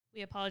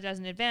We apologize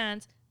in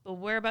advance, but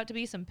we're about to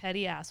be some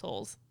petty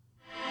assholes.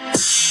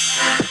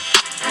 Sorry.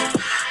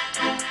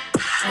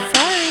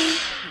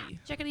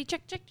 Checkity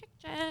check.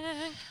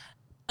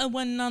 A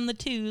 1 on the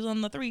 2s,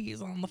 on the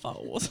 3s, on the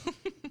 4s.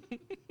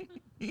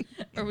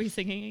 Are we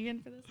singing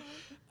again for this one?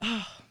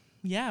 Oh,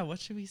 yeah, what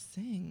should we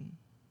sing?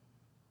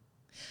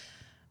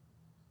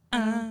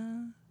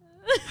 I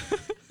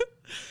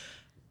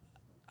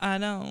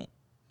don't know.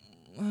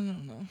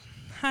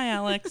 Hi,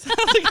 Alex.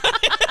 How's it going?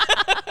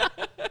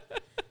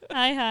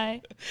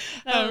 Hi.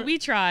 We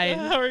tried.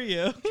 How are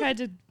you? Tried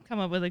to come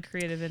up with a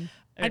creative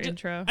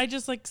intro. I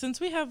just like, since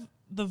we have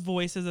the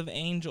voices of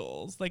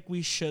angels, like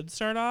we should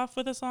start off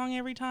with a song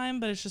every time,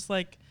 but it's just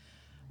like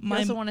I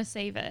also want to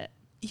save it.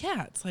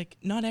 Yeah, it's like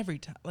not every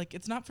time. Like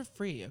it's not for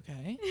free,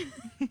 okay?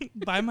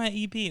 Buy my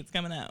EP, it's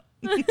coming out.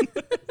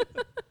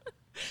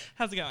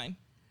 How's it going?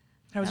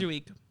 How was your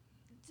week?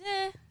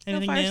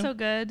 So far, so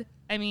good.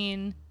 I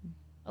mean,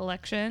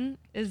 election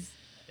is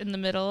in the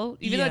middle,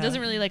 even though it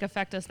doesn't really like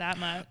affect us that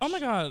much. Oh my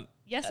God.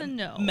 Yes and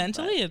no.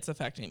 Mentally, it's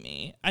affecting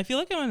me. I feel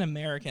like I'm an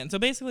American. So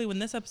basically, when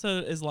this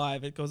episode is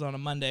live, it goes on a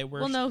Monday.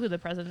 We'll know who the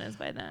president is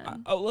by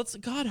then. Let's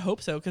God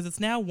hope so, because it's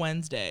now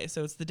Wednesday.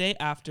 So it's the day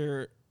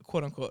after,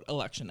 quote unquote,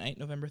 election night,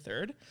 November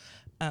 3rd.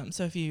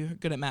 So if you're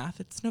good at math,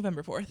 it's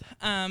November 4th.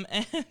 And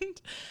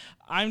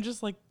I'm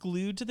just like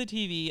glued to the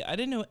TV. I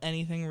didn't know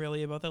anything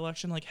really about the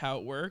election, like how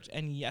it worked.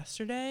 And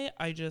yesterday,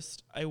 I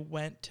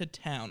went to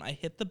town. I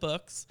hit the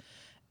books.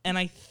 And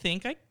I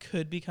think I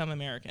could become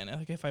American,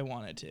 like if I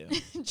wanted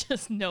to.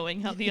 Just knowing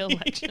how the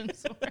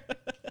elections work.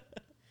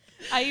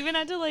 I even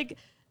had to like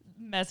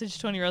message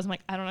 20 Rose. I'm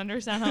like, I don't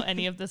understand how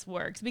any of this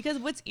works. Because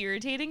what's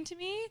irritating to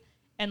me,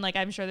 and like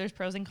I'm sure there's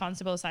pros and cons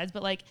to both sides,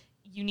 but like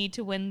you need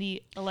to win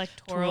the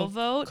electoral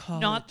vote,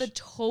 not the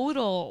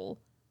total.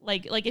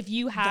 Like if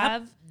you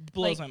have that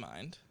blows my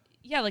mind.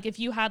 Yeah, like if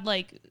you had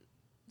like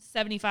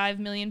 75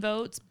 million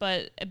votes,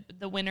 but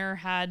the winner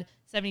had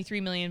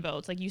 73 million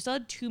votes. Like you still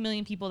had 2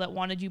 million people that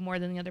wanted you more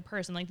than the other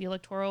person. Like the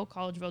electoral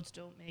college votes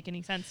don't make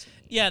any sense to me.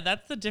 Yeah,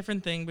 that's the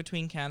different thing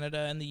between Canada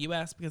and the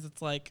US, because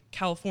it's like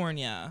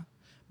California,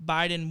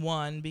 Biden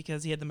won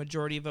because he had the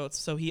majority of votes,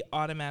 so he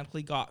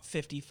automatically got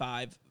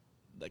 55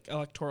 like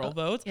electoral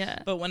votes. Yeah.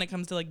 But when it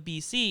comes to like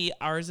BC,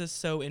 ours is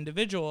so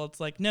individual.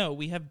 It's like, no,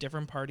 we have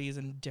different parties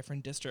and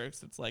different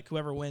districts. It's like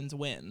whoever wins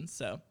wins.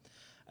 So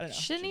I don't know.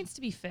 Shit needs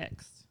to be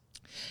fixed.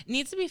 It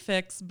needs to be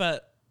fixed,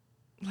 but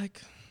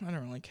like I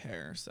don't really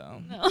care,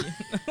 so no.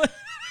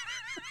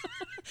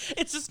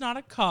 It's just not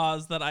a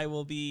cause that I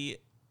will be,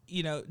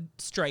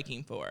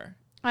 striking for.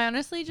 I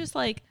honestly just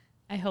like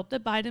I hope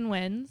that Biden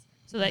wins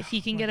so that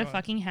he can get a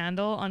fucking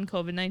handle on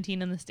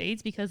COVID-19 in the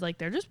States, because like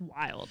they're just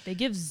wild. They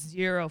give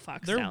zero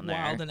fucks down there.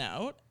 They're wild and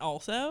out.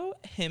 Also,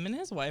 him and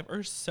his wife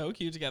are so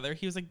cute together.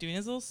 He was like doing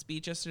his little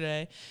speech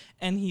yesterday,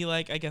 and he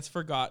like I guess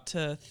forgot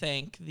to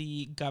thank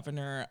the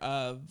governor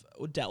of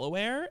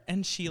Delaware,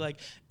 and she like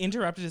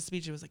interrupted his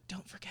speech. It was like,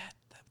 don't forget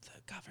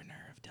the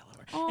governor of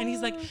Delaware. Aww. And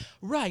he's like,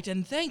 right,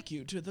 and thank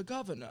you to the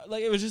governor.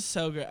 Like it was just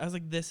so good. I was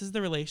like, this is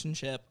the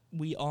relationship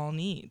we all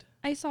need.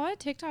 I saw a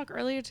TikTok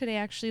earlier today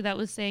actually that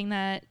was saying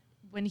that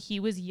when he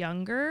was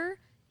younger,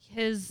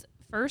 his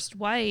first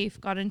wife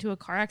got into a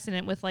car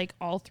accident with like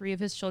all 3 of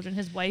his children.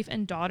 His wife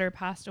and daughter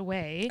passed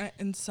away.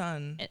 And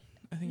son.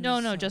 I think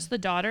no, just the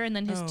daughter. And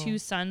then his 2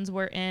 sons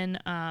were in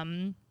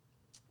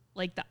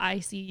like the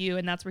ICU,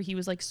 and that's where he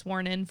was like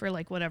sworn in for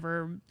like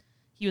whatever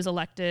he was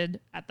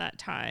elected at that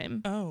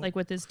time. Like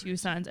with his 2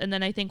 sons. And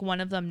then I think one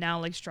of them now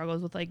like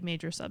struggles with like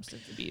major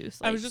substance abuse.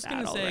 Like, I was just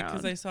going to say,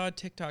 because I saw a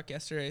TikTok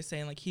yesterday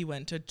saying like he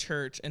went to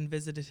church and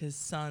visited his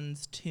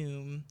son's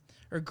tomb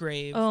or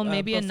grave.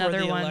 Maybe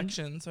another one.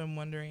 Election, so I'm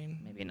wondering.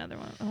 Maybe another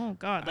one. Oh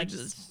God, like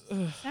just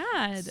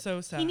sad.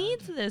 So sad. He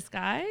needs this,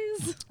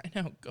 guys. I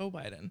know. Go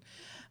Biden.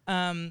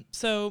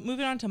 So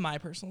moving on to my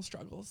personal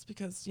struggles,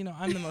 because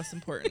I'm the most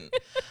important.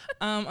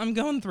 I'm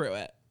going through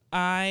it.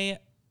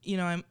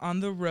 I'm on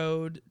the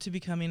road to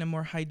becoming a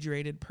more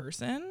hydrated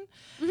person.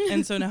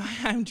 And so now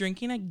I'm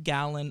drinking a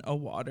gallon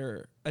of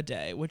water a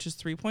day, which is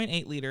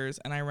 3.8 liters.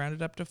 And I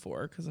rounded up to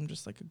 4 because I'm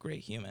just like a great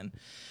human.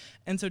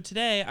 And so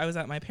today I was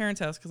at my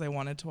parents' house because I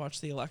wanted to watch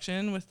the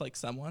election with like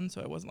someone,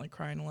 so I wasn't like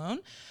crying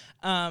alone.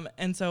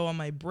 And so on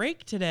my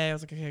break today, I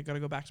was like, okay, I got to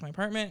go back to my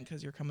apartment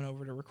because you're coming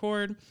over to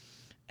record.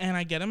 And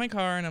I get in my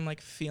car and I'm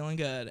like feeling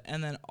good.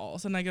 And then all of a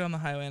sudden I get on the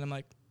highway and I'm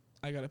like,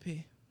 I got to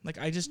pee. Like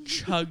I just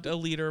chugged a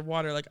liter of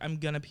water. Like I'm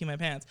going to pee my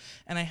pants.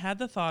 And I had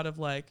the thought of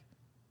like,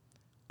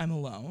 I'm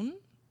alone.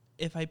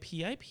 If I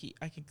pee, I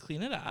can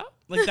clean it up.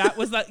 Like that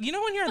was that,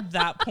 when you're at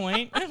that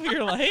point of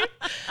your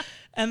life.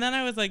 And then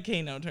I was like,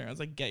 okay, no turn. I was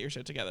like, get your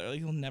shit together. Like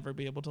you'll never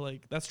be able to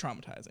like, that's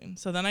traumatizing.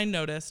 So then I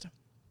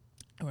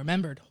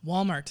remembered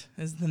Walmart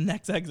is the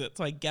next exit.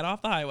 So I get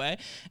off the highway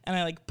and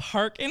I like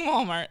park in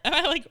Walmart and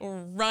I like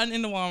run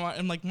into Walmart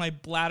and like my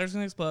bladder's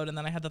gonna explode. And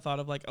then I had the thought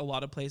of like a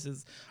lot of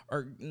places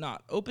are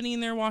not opening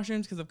their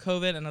washrooms because of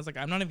COVID. And I was like,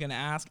 I'm not even gonna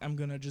ask. I'm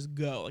gonna just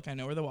go. Like I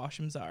know where the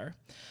washrooms are.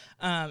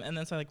 And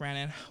then so I like ran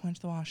in, went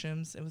to the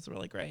washrooms. It was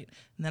really great.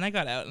 And then I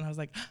got out and I was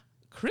like,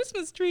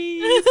 Christmas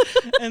trees.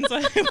 And so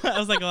I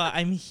was like, well,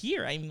 I'm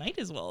here. I might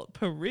as well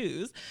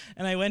peruse.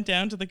 And I went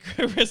down to the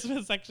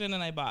Christmas section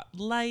and I bought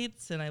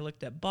lights and I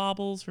looked at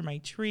baubles for my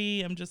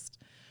tree. I'm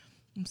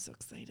so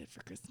excited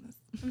for Christmas.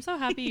 I'm so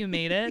happy you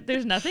made it.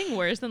 There's nothing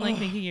worse than like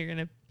thinking you're going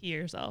to pee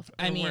yourself.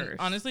 I mean, worse.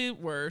 honestly,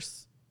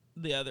 worse.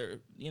 The other,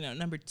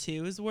 number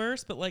 2 is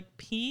worse, but like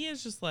pee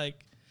is just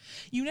like,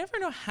 you never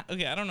know how,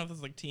 okay, I don't know if this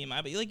is like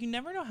TMI, but like you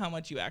never know how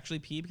much you actually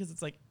pee because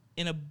it's like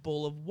in a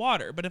bowl of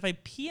water. But if I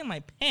pee in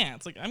my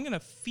pants, like I'm going to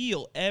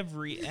feel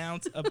every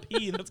ounce of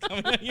pee that's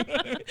coming out. You know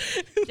what I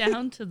mean?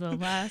 Down to the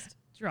last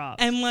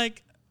drop. And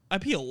like I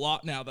pee a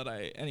lot now that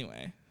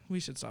anyway, we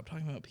should stop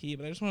talking about pee,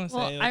 but I just want to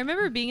say. I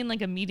remember being in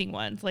like a meeting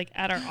once, like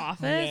at our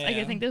office. Yeah. Like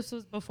I think this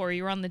was before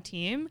you were on the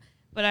team,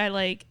 but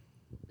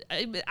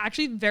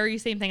actually very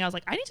same thing. I was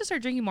like, I need to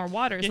start drinking more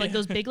water. So like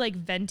those big like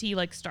venti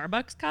like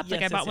Starbucks cups.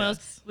 Yes, like I bought one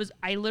of those.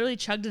 I literally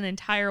chugged an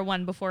entire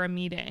one before a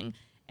meeting,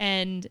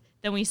 and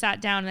then we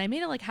sat down and I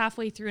made it like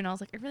halfway through, and I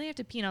was like, I really have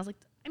to pee, and I was like,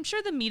 I'm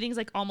sure the meeting's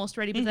like almost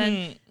ready, but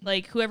then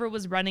like whoever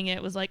was running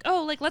it was like,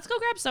 oh, like let's go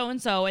grab so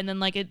and so, and then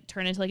like it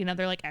turned into like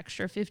another like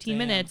extra 15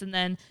 minutes, and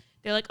then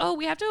they're like, oh,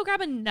 we have to go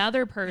grab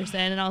another person,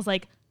 and I was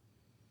like,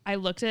 I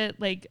looked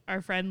at like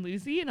our friend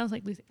Lucy and I was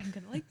like, Lucy, I'm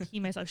gonna like pee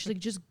myself. She's like,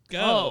 just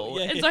go.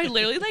 Yeah, and so I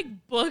literally like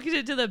booked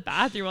it to the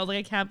bathroom. I was like,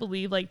 I can't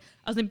believe like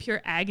I was in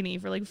pure agony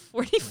for like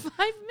 45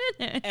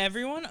 minutes.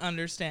 Everyone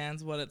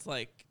understands what it's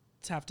like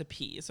to have to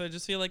pee. So I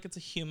just feel like it's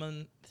a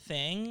human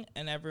thing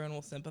and everyone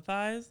will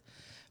sympathize.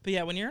 But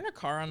yeah, when you're in a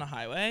car on the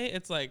highway,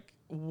 it's like,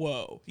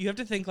 whoa. You have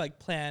to think like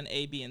plan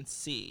A, B, and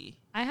C.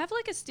 I have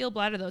like a steel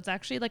bladder though. It's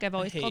actually like I've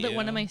always called it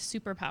one of my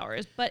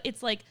superpowers, but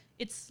it's like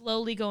it's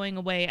slowly going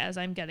away as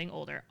I'm getting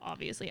older,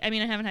 obviously. I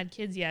mean, I haven't had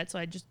kids yet, so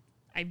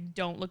I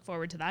don't look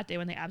forward to that day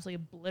when they absolutely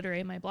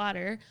obliterate my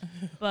bladder.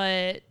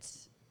 But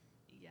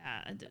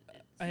yeah.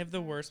 I have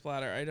the worst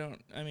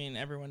bladder. I mean,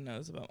 everyone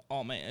knows about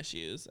all my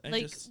issues.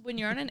 When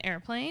you're on an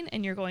airplane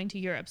and you're going to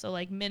Europe, so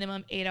like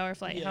minimum 8-hour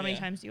flight, how many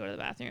times do you go to the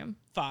bathroom?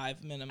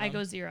 5 minimum. I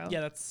go 0.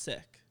 Yeah, that's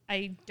sick.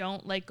 I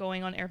don't like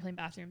going on airplane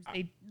bathrooms.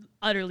 They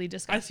utterly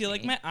disgust me. I feel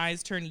like my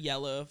eyes turn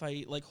yellow if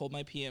I like hold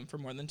my pee in for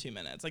more than 2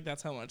 minutes. Like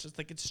that's how much it's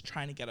just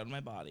trying to get out of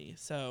my body.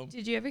 So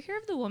did you ever hear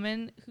of the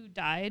woman who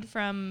died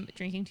from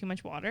drinking too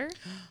much water?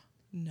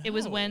 No. It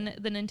was when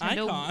the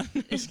Nintendo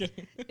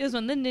it was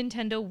when the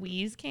Nintendo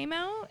Wii's came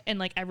out, and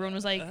like everyone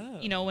was like,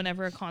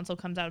 whenever a console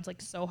comes out, it's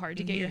like so hard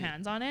to get your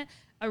hands on it.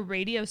 A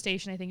radio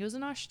station, I think it was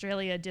in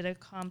Australia, did a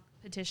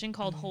competition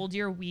called Hold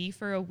Your Wii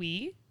for a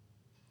Wii.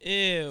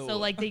 Ew. So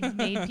like they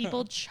made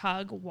people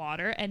chug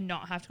water and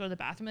not have to go to the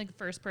bathroom. Like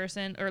first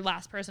person or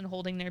last person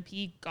holding their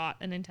pee got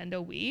a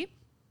Nintendo Wii.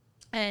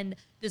 And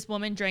this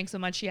woman drank so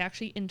much she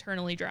actually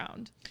internally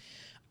drowned.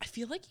 I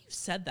feel like you've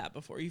said that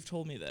before. You've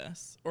told me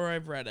this, or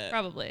I've read it.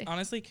 Probably.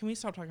 Honestly, can we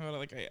stop talking about it?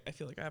 Like, I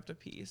feel like I have to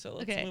pee, so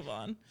let's move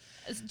on.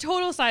 It's a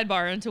total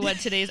sidebar into what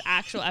today's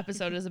actual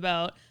episode is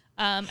about.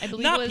 I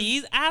believe not it was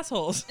peas,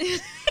 assholes.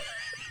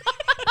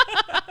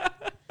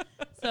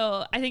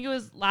 So I think it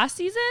was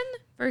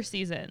first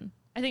season.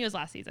 I think it was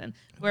last season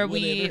where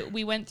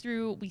we went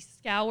through, we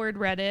scoured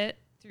Reddit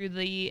through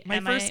the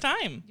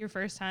your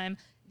first time,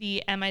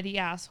 the Am I the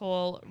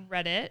Asshole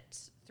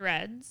Reddit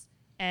threads.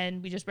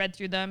 And we just read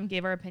through them,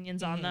 gave our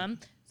opinions on them.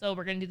 So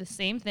we're going to do the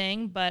same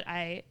thing, but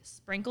I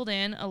sprinkled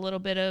in a little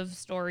bit of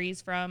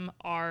stories from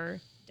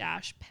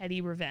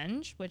r-petty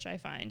revenge, which I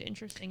find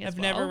interesting as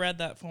well. I've never read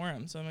that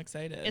forum, so I'm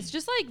excited. It's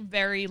just like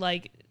very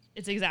like,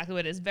 it's exactly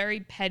what it is. Very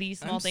petty,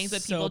 small things,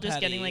 but people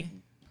just getting like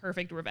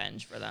perfect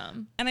revenge for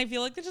them. And I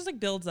feel like that just like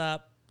builds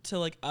up to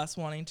like us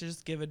wanting to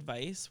just give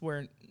advice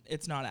where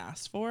it's not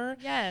asked for.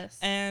 Yes.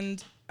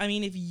 And I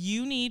mean, if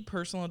you need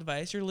personal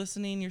advice, you're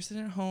listening, you're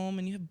sitting at home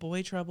and you have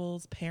boy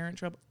troubles, parent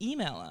trouble,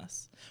 email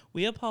us.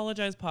 We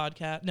apologize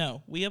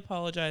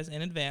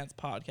in advance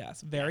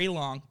podcast. Very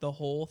long, the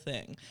whole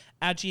thing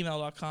at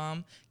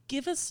gmail.com.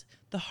 Give us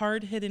the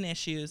hard hidden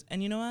issues.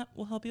 And you know what?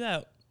 We'll help you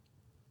out.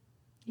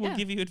 We'll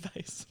give you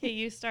advice. Okay,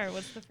 you start.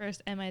 What's the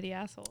first Am I the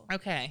Asshole?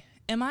 Okay.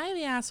 Am I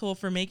the asshole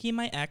for making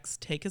my ex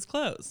take his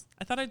clothes?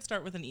 I thought I'd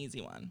start with an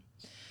easy one.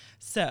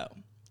 So,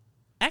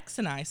 ex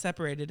and I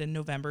separated in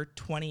November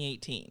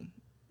 2018.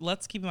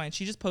 Let's keep in mind,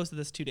 she just posted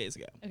this 2 days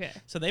ago. Okay.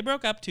 So they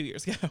broke up 2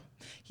 years ago.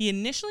 He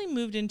initially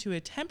moved into a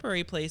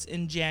temporary place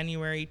in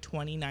January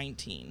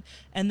 2019,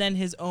 and then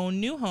his own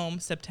new home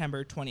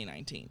September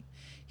 2019.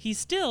 He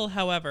still,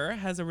 however,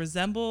 has a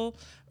reasonable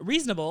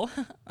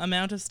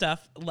amount of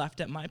stuff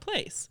left at my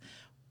place,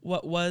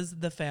 what was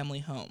the family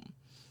home.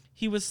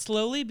 He was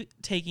slowly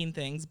taking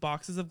things,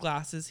 boxes of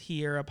glasses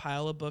here, a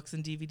pile of books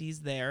and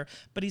DVDs there,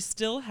 but he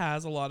still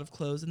has a lot of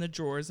clothes in the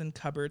drawers and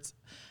cupboards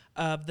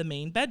of the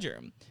main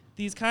bedroom.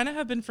 These kind of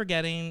have been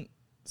forgotten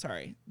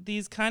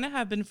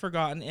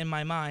in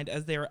my mind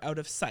as they are out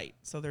of sight.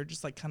 So they're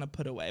just like kind of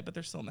put away, but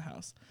they're still in the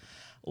house.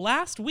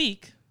 Last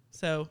week,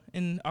 so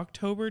in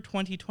October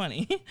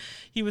 2020,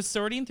 he was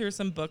sorting through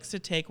some books to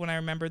take when I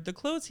remembered the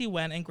clothes. He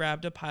went and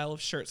grabbed a pile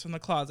of shirts from the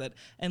closet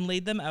and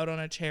laid them out on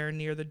a chair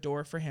near the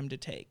door for him to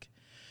take.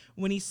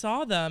 When he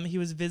saw them, he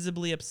was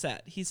visibly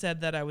upset. He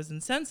said that I was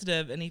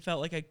insensitive and he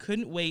felt like I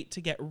couldn't wait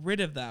to get rid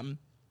of them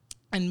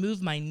and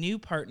move my new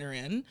partner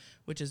in,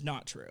 which is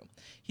not true.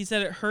 He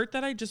said it hurt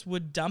that I just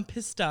would dump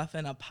his stuff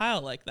in a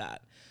pile like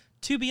that.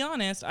 To be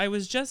honest, I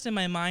was just in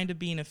my mind of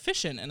being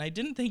efficient, and I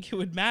didn't think it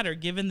would matter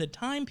given the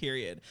time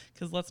period,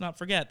 because let's not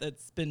forget that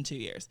it's been 2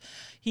 years.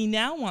 He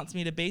now wants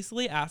me to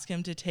basically ask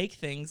him to take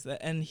things,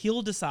 and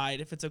he'll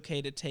decide if it's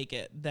okay to take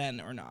it then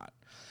or not.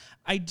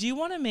 I do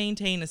want to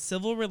maintain a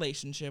civil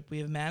relationship. We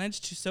have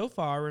managed to so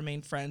far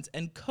remain friends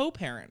and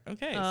co-parent.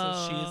 Okay,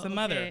 so she is a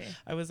mother. Okay.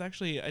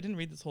 I didn't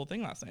read this whole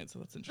thing last night, so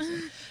that's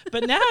interesting.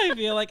 But now I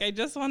feel like I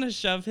just want to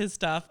shove his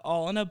stuff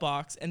all in a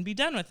box and be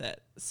done with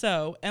it.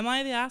 So, am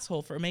I the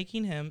asshole for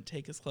making him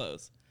take his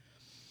clothes?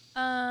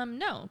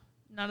 No,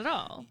 not at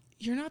all.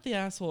 You're not the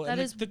asshole. That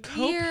is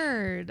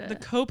weird. The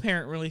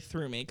co-parent really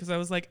threw me because I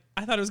was like,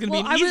 I thought it was going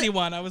to be an easy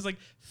one. I was like,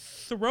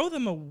 throw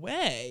them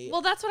away.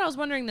 Well, that's what I was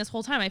wondering this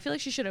whole time. I feel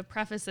like she should have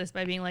prefaced this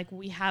by being like,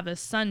 we have a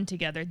son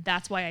together.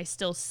 That's why I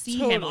still see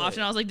him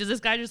often. I was like, does this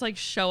guy just like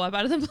show up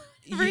out of the blue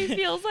whenever he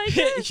feels like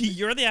it?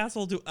 You're the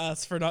asshole to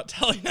us for not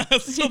telling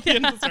us till the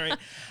end of the story.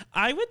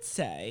 I would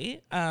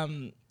say,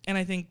 and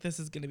I think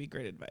this is going to be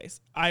great advice,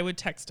 I would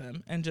text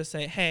him and just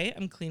say, hey,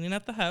 I'm cleaning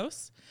up the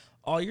house.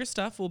 All your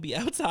stuff will be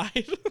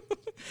outside.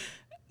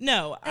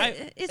 No,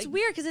 it's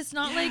weird because it's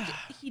not like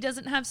he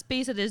doesn't have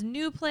space at his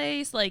new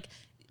place. Like,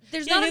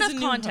 there's not enough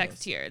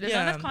context here. There's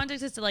not enough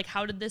context as to like,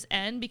 how did this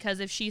end?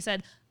 Because if she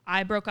said,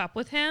 I broke up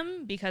with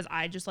him because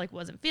I just like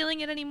wasn't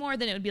feeling it anymore,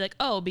 then it would be like,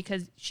 oh,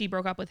 because she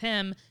broke up with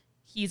him,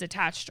 he's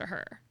attached to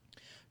her.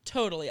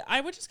 Totally.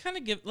 I would just kind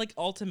of give like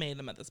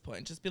ultimatum at this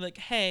point. Just be like,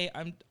 hey,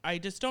 I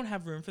just don't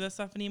have room for this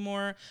stuff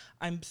anymore.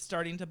 I'm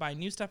starting to buy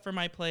new stuff for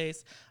my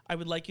place. I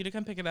would like you to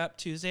come pick it up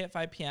Tuesday at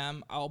 5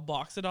 p.m. I'll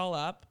box it all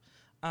up.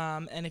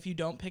 And if you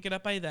don't pick it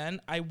up by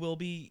then, I will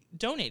be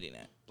donating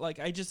it. Like,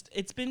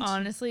 it's been...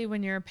 Honestly,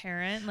 when you're a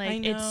parent,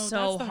 like, it's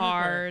so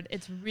hard.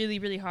 It's really,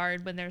 really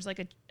hard when there's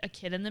like a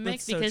kid in the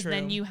mix, because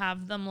then you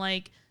have them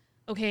like,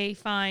 okay,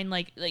 fine.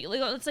 Like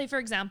let's say, for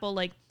example,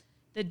 like,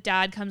 the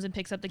dad comes and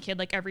picks up the kid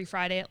like every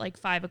Friday at like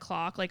 5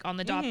 o'clock, like on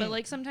the dot. But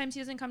like sometimes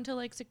he doesn't come till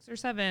like 6 or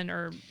 7,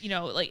 or, you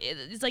know, like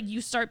it's like you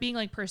start being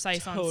like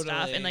precise on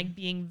stuff and like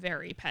being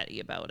very petty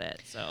about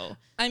it. So,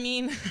 I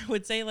mean, I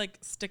would say like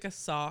stick a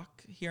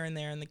sock here and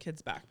there in the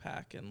kid's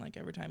backpack. And like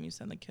every time you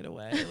send the kid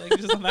away, like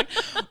just back.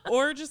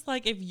 Or just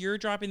like if you're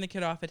dropping the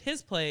kid off at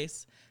his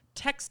place,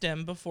 text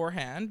him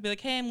beforehand. Be like,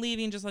 hey, I'm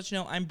leaving. Just let you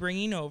know I'm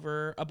bringing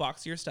over a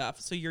box of your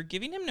stuff. So you're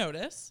giving him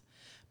notice,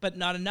 but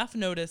not enough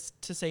notice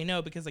to say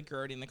no because like you're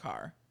already in the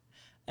car.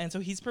 And so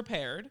he's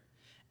prepared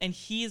and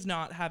he's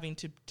not having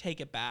to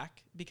take it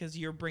back because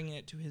you're bringing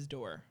it to his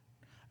door.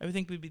 I would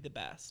think would be the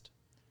best.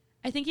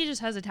 I think he just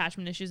has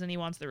attachment issues and he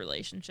wants the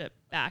relationship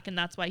back. And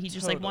that's why he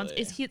just like wants,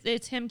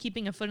 it's him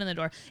keeping a foot in the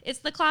door. It's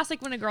the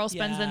classic when a girl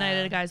spends the night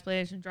at a guy's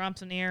place and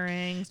drops an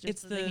earrings just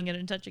so they can get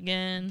in touch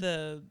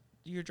again.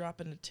 You're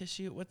dropping a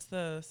tissue. What's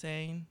the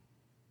saying?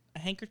 A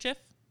handkerchief?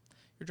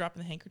 You're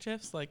dropping the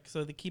handkerchiefs like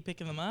so they keep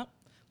picking them up.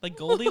 Like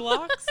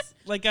Goldilocks?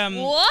 Like,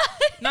 what?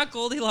 Not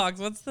Goldilocks.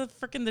 What's the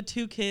the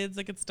two kids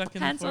that get stuck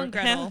in Hansel the and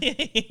Gretel.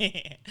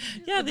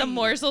 Yeah. The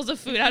morsels of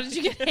food. How did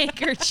you get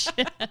handkerchief?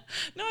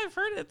 No, I've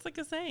heard it. It's like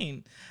a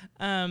saying.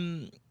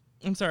 I'm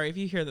sorry if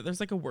you hear that. There's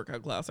like a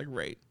workout class like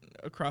right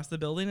across the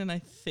building, and I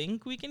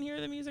think we can hear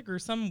the music or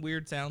some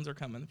weird sounds are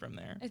coming from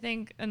there. I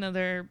think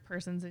another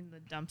person's in the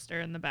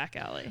dumpster in the back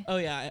alley. Oh,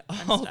 yeah.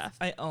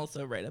 I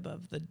also right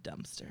above the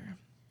dumpster.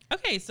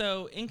 Okay,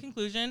 so in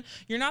conclusion,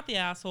 you're not the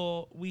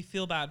asshole. We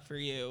feel bad for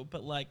you,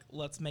 but like,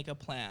 let's make a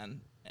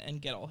plan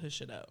and get all his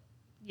shit out.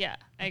 Yeah,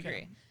 I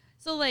agree.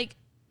 So like,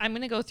 I'm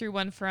going to go through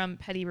one from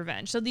Petty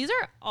Revenge. So these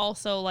are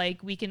also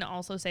like, we can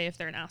also say if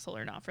they're an asshole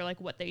or not for like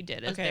what they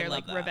did as their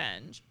like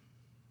revenge.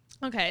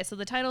 Okay, so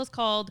the title is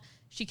called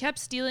She Kept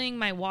Stealing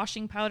My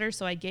Washing Powder,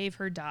 So I Gave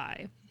Her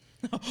Dye.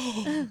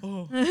 I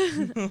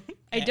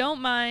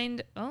don't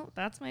mind. Oh,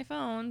 that's my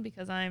phone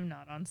because I'm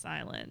not on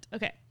silent.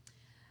 Okay.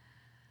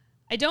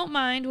 I don't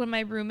mind when my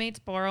roommates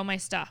borrow my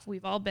stuff.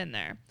 We've all been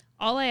there.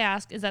 All I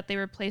ask is that they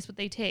replace what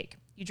they take.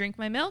 You drink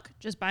my milk?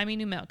 Just buy me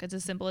new milk. It's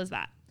as simple as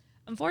that.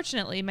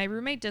 Unfortunately, my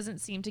roommate doesn't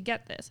seem to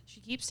get this. She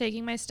keeps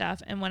taking my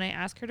stuff, and when I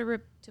ask her to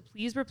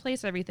please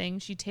replace everything,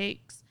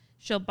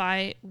 she'll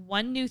buy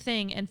one new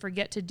thing and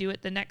forget to do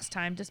it the next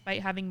time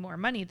despite having more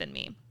money than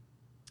me.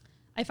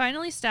 I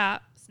finally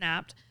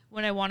snapped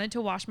when I wanted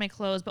to wash my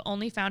clothes but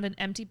only found an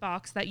empty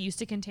box that used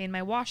to contain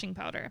my washing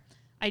powder.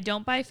 I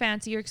don't buy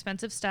fancy or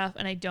expensive stuff,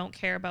 and I don't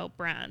care about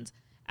brands.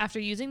 After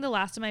using the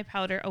last of my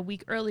powder a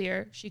week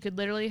earlier, she could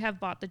literally have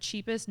bought the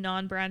cheapest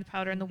non-brand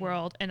powder in the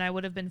world, and I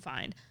would have been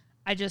fine.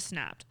 I just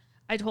snapped.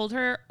 I told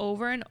her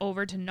over and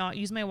over to not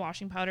use my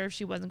washing powder if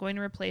she wasn't going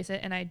to replace it,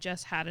 and I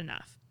just had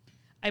enough.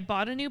 I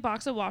bought a new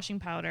box of washing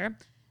powder,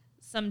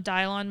 some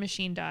Dylon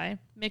machine dye,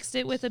 mixed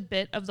it with a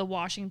bit of the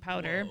washing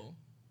powder,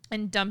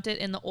 and dumped it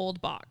in the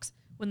old box.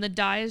 When the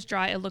dye is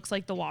dry, it looks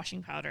like the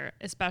washing powder,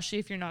 especially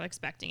if you're not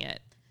expecting it.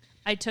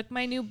 I took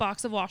my new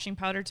box of washing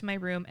powder to my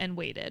room and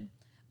waited.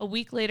 A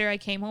week later, I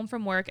came home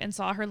from work and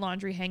saw her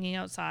laundry hanging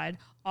outside,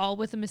 all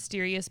with a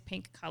mysterious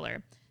pink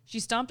color. She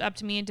stomped up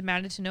to me and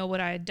demanded to know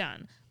what I had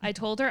done. I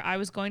told her I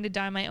was going to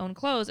dye my own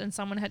clothes, and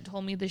someone had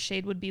told me the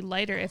shade would be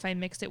lighter if I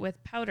mixed it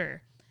with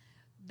powder.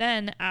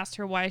 Then asked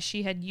her why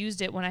she had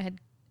used it when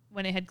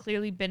it had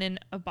clearly been in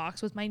a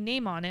box with my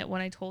name on it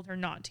when I told her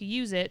not to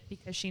use it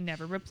because she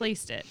never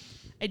replaced it.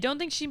 I don't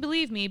think she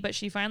believed me, but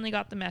she finally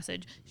got the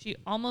message. She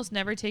almost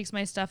never takes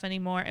my stuff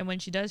anymore, and when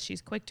she does,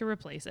 she's quick to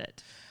replace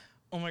it.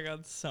 Oh my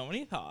God, so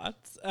many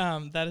thoughts.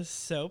 That is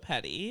so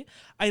petty.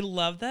 I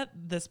love that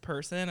this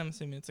person, I'm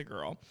assuming it's a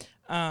girl,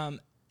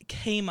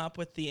 came up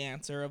with the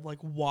answer of like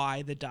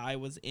why the dye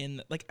was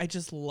in. Like, I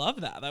just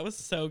love that. That was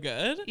so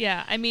good.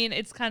 Yeah, I mean,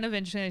 it's kind of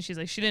interesting that she's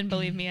like, she didn't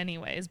believe me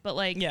anyways, but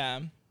like, Yeah.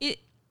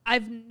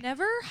 I've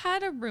never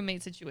had a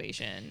roommate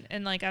situation,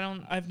 and like,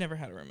 I've never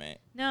had a roommate.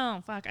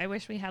 No, fuck. I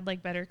wish we had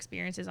like better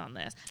experiences on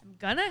this. I'm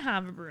gonna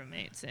have a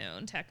roommate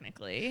soon,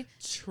 technically.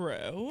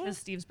 True. Because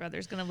Steve's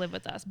brother's gonna live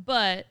with us.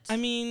 But I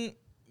mean,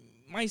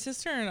 my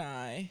sister and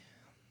I,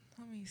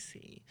 let me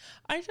see.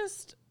 I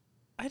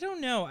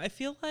don't know. I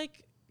feel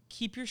like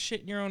keep your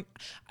shit in your own.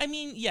 I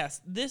mean, yes,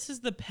 this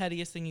is the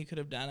pettiest thing you could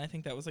have done. I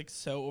think that was like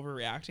so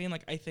overreacting.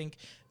 Like, I think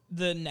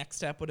the next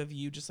step would have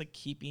you just like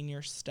keeping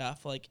your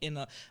stuff like in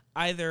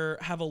either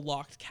have a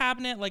locked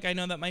cabinet. Like, I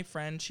know that my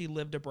friend, she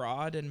lived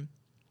abroad and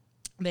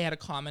they had a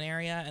common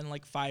area and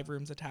like 5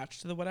 rooms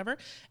attached to the whatever.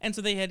 And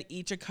so they had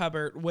each a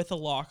cupboard with a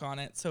lock on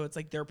it. So it's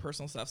like their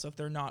personal stuff. So if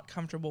they're not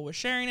comfortable with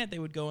sharing it, they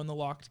would go in the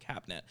locked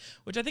cabinet,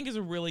 which I think is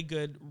a really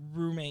good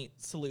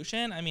roommate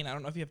solution. I mean, I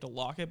don't know if you have to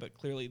lock it, but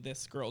clearly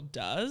this girl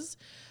does.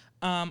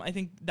 I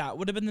think that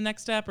would have been the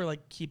next step, or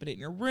like keep it in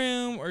your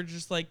room, or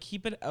just like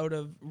keep it out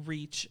of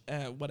reach,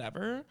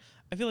 whatever.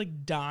 I feel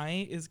like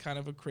die is kind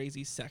of a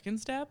crazy second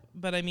step,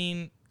 but I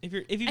mean, if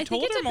you've told her multiple times,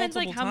 I think it depends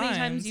like how many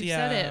times you've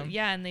said it,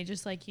 yeah, and they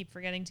just like keep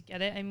forgetting to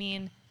get it. I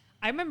mean,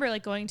 I remember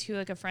like going to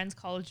like a friend's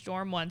college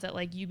dorm once at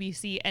like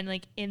UBC, and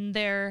like in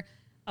their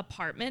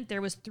apartment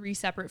there was 3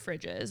 separate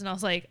fridges, and I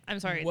was like, I'm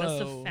sorry, Whoa. that's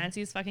the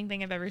fanciest fucking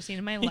thing I've ever seen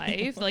in my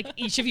life. Like,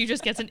 each of you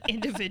just gets an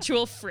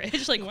individual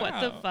fridge. Like,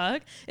 what the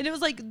fuck? And it was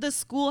like the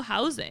school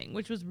housing,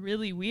 which was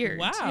really weird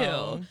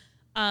too.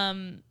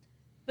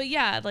 But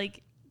yeah,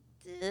 like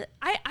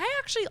I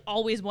actually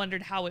always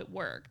wondered how it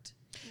worked.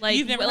 Like,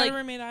 you've never had a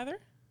roommate either?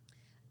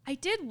 I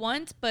did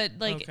once, but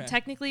like Okay.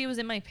 technically it was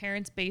in my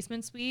parents'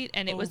 basement suite,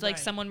 and it was like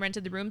someone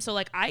rented the room. So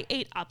like I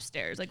ate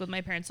upstairs like with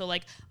my parents. So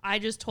like I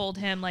just told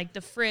him like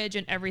the fridge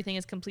and everything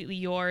is completely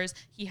yours.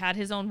 He had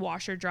his own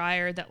washer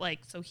dryer that like,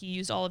 so he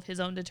used all of his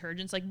own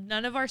detergents. Like,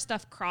 none of our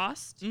stuff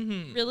crossed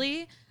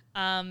really.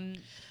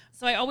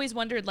 So I always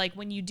wondered, like,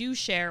 when you do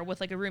share with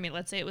like a roommate,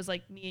 let's say it was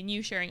like me and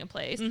you sharing a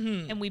place,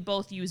 and we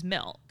both use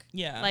milk.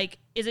 Yeah. Like,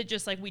 is it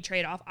just like we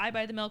trade off? I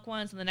buy the milk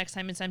once, and the next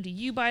time it's empty,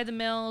 you buy the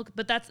milk.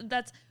 But that's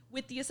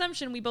with the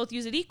assumption we both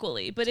use it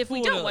equally. But if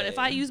we don't, what if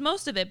I use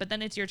most of it, but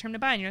then it's your turn to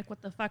buy, and you're like,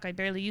 what the fuck? I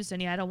barely used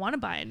any. I don't want to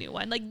buy a new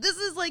one. Like, this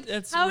is like,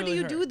 how really do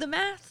you do the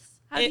math?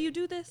 How do you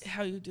do this?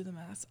 How you do the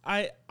math?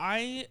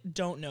 I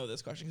don't know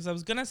this question, because I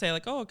was gonna say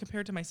like, oh,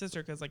 compared to my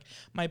sister, because like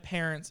my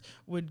parents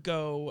would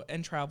go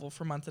and travel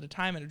for months at a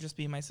time, and it would just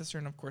be my sister,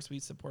 and of course we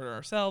support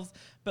ourselves.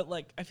 But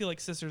like, I feel like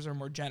sisters are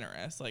more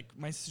generous. Like,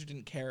 my sister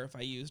didn't care if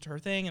I used her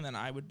thing, and then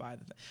I would buy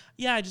the thing.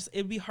 Yeah,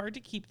 it'd be hard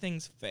to keep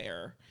things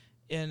fair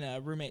in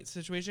a roommate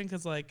situation,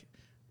 because like,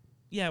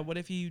 yeah, what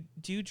if you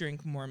do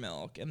drink more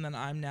milk, and then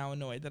I'm now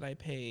annoyed that I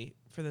pay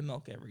for the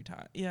milk every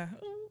time? Yeah.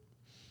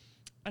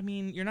 I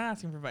mean, you're not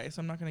asking for advice, so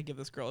I'm not going to give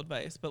this girl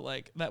advice, but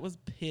like, that was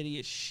pity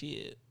as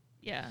shit.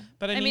 Yeah.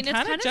 But I mean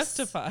kind of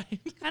justified.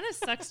 Kind of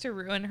sucks to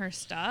ruin her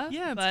stuff.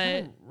 Yeah, it's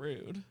kind of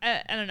rude.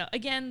 I don't know.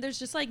 Again, there's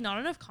just like not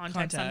enough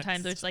context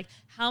sometimes. It's like,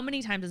 how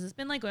many times has this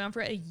been like going on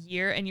for a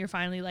year, and you're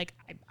finally like,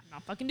 I'm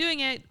not fucking doing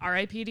it.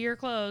 RIP to your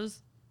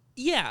clothes.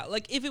 Yeah,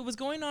 like if it was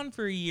going on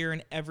for a year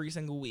and every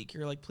single week,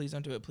 you're like, please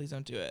don't do it, please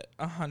don't do it.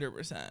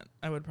 100%.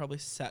 I would probably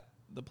set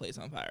the place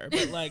on fire,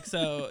 but like,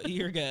 so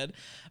you're good.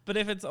 But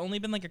if it's only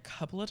been like a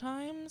couple of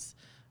times,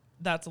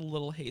 that's a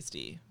little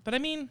hasty. But I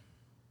mean,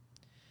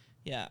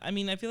 yeah, I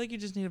mean, I feel like you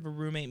just need to have a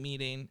roommate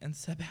meeting and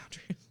set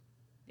boundaries.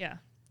 Yeah.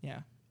 Yeah.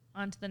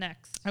 On to the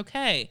next.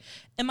 Okay.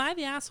 Am I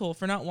the asshole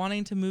for not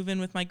wanting to move in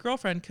with my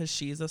girlfriend because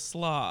she's a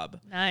slob?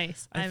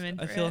 Nice. I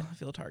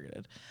feel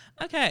targeted.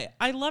 Okay.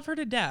 I love her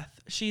to death.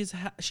 She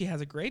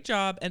has a great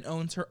job and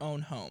owns her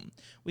own home.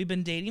 We've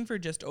been dating for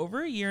just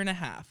over a year and a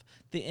half.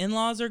 The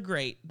in-laws are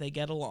great. They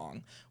get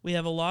along. We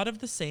have a lot of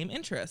the same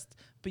interests.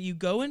 But you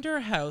go into her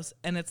house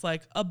and it's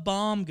like a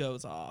bomb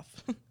goes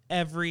off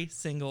every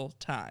single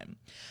time.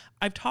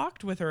 I've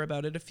talked with her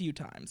about it a few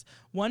times.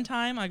 One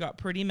time I got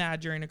pretty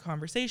mad during a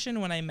conversation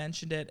when I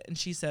mentioned it, and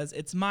she says,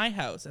 it's my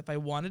house. If I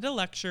wanted a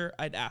lecture,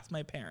 I'd ask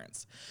my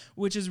parents,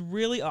 which is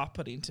really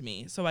off-putting to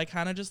me, so I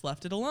kind of just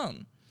left it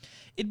alone.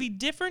 It'd be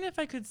different if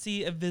I could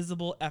see a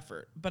visible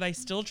effort, but I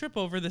still trip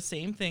over the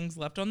same things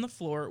left on the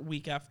floor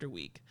week after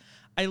week.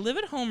 I live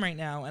at home right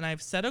now, and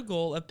I've set a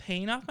goal of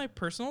paying off my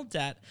personal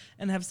debt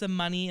and have some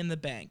money in the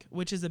bank,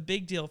 which is a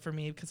big deal for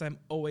me because I'm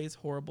always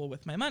horrible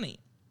with my money.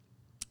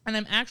 And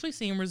I'm actually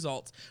seeing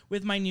results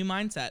with my new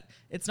mindset.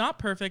 It's not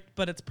perfect,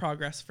 but it's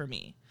progress for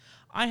me.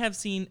 I have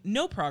seen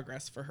no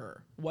progress for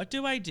her. What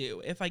do I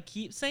do? If I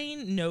keep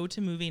saying no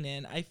to moving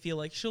in, I feel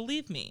like she'll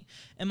leave me.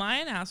 Am I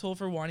an asshole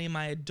for wanting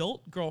my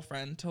adult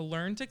girlfriend to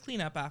learn to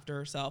clean up after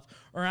herself,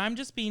 or I'm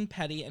just being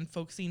petty and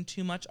focusing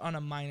too much on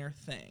a minor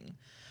thing?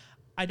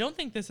 I don't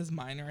think this is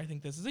minor. I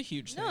think this is a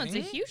huge thing. No, it's a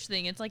huge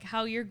thing. It's like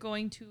how you're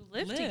going to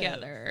live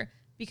together.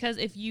 Because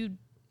if you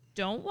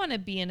don't want to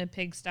be in a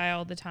pigsty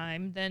all the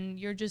time, then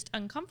you're just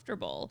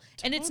uncomfortable.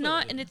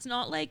 Totally. And it's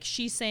not like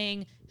she's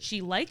saying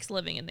she likes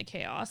living in the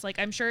chaos. Like,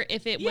 I'm sure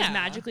if it was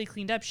magically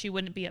cleaned up, she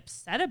wouldn't be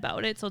upset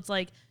about it. So it's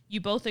like you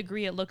both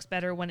agree it looks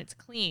better when it's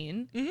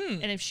clean.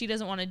 Mm-hmm. And if she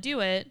doesn't want to do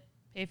it,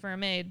 pay for a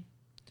maid.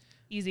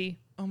 Easy.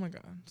 Oh my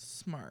God.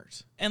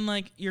 Smart. And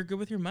like, you're good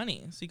with your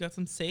money. So you got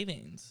some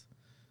savings.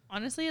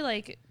 Honestly,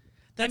 like,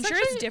 I'm sure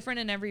it's different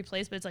in every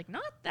place, but it's like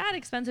not that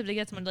expensive to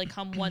get someone to like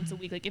come once a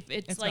week. Like if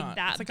it's like not.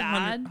 That it's like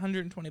bad,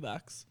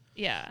 $120.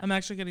 Yeah. I'm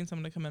actually getting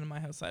someone to come into my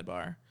house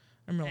sidebar.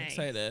 I'm really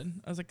excited.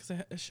 I was like, 'cause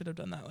I should have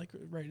done that like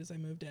right as I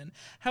moved in.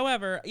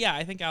 However, yeah,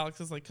 I think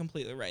Alex is like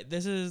completely right.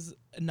 This is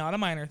not a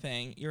minor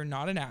thing. You're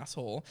not an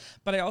asshole,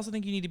 but I also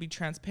think you need to be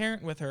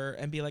transparent with her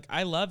and be like,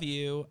 I love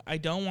you. I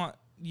don't want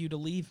you to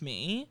leave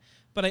me,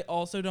 but I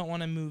also don't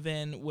want to move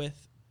in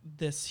with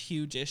this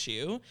huge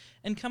issue,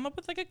 and come up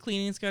with like a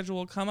cleaning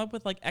schedule, come up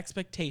with like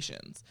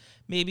expectations.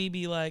 Maybe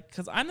be like,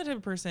 because I'm the type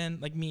of person,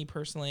 like me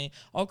personally,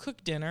 I'll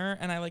cook dinner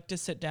and I like to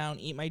sit down,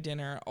 eat my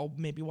dinner, I'll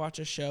maybe watch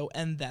a show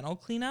and then I'll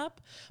clean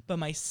up. But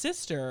my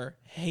sister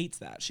hates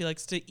that. She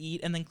likes to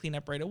eat and then clean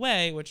up right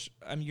away, which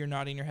you're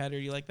nodding your head. Are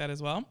you like that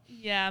as well?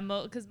 Yeah,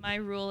 because my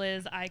rule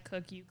is I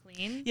cook, you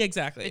clean. Yeah,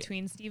 exactly.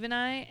 Between Steve and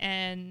I,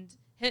 and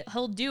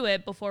he'll do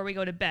it before we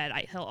go to bed.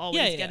 He'll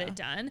always get it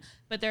done.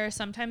 But there are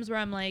some times where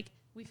I'm like,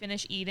 we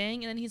finish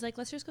eating and then he's like,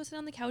 let's just go sit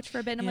on the couch for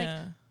a bit. And I'm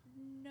like,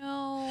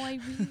 no, I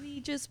really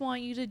just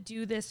want you to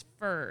do this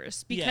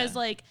first. Because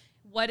like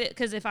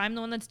because if I'm the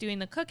one that's doing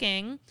the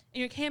cooking and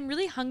you're like, hey, I'm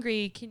really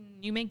hungry,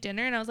 can you make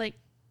dinner? And I was like,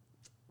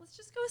 let's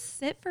just go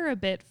sit for a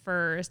bit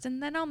first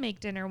and then I'll make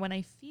dinner when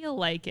I feel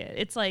like it.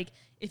 It's like,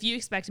 if you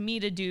expect me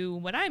to do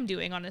what I'm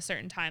doing on a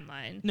certain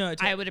timeline,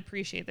 I would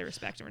appreciate the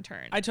respect in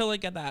return. I totally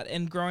get that.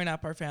 And growing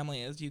up, our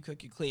family is you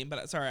cook, you clean.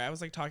 But sorry, I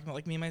was like talking about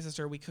like me and my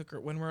sister, we cook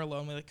when we're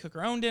alone, we like cook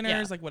our own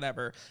dinners, like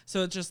whatever.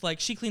 So it's just like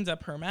she cleans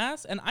up her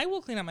mess and I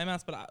will clean up my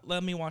mess, but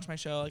let me watch my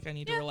show. Like I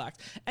need to relax.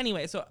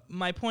 Anyway, so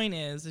my point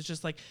is, it's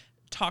just like,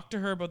 talk to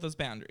her about those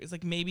boundaries.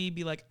 Like maybe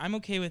be like, I'm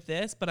okay with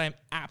this, but I'm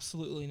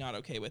absolutely not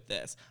okay with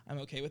this. I'm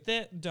okay with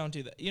it. Don't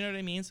do that. You know what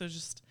I mean? So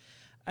just,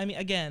 I mean,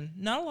 again,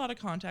 not a lot of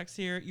context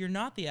here. You're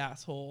not the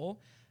asshole.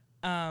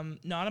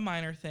 Not a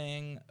minor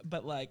thing,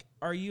 but like,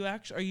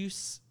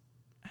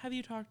 have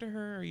you talked to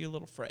her? Or are you a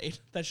little afraid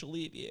that she'll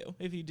leave you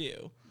if you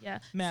do? Yeah.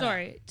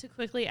 Sorry, to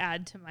quickly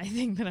add to my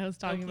thing that I was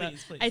talking about.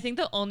 Please. I think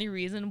the only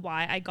reason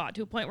why I got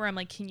to a point where I'm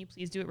like, can you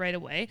please do it right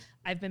away?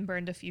 I've been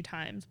burned a few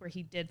times where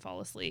he did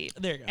fall asleep.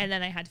 There you go. And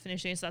then I had to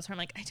finish it. So that's where I'm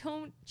like, I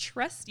don't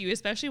trust you,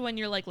 especially when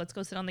you're like, let's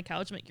go sit on the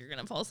couch. I'm like, you're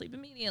going to fall asleep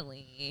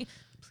immediately.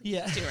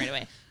 Please do it right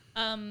away.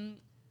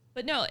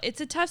 But no,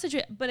 it's a tough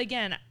situation. But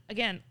again,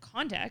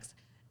 context.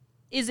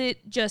 Is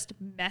it just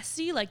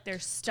messy? Like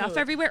there's stuff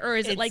everywhere? Or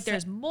is it like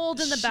there's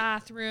mold in the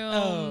bathroom?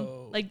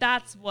 Oh. Like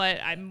that's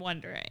what I'm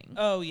wondering.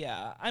 Oh,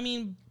 yeah. I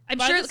mean, I'm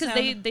sure because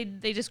they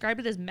described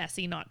it as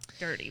messy, not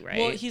dirty, right?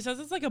 Well, he says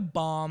it's like a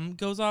bomb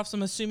goes off. So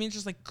I'm assuming it's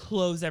just like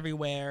clothes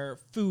everywhere,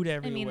 food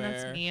everywhere. I mean,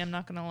 that's me. I'm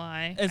not going to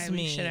lie. It's I me.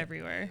 leave shit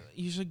everywhere.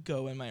 You should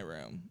go in my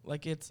room.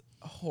 Like it's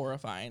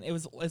horrifying.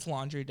 It's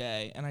laundry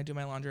day and I do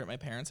my laundry at my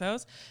parents'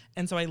 house.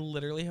 And so I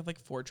literally have like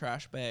 4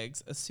 trash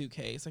bags, a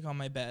suitcase like on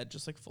my bed,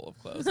 just like full of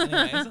clothes.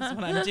 Anyways, that's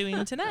what I'm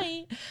doing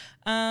tonight.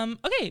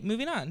 Okay,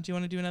 moving on. Do you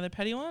want to do another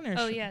petty one?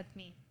 Or yeah, it's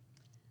me.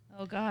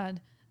 Oh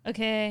God.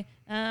 Okay.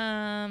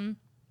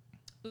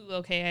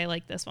 Okay, I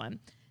like this one.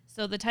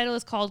 So the title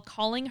is called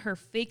Calling Her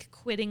Fake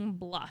Quitting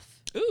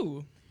Bluff.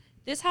 Ooh.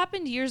 This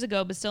happened years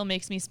ago, but still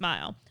makes me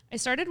smile. I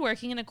started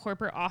working in a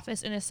corporate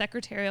office in a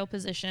secretarial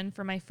position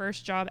for my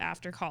first job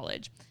after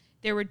college.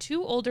 There were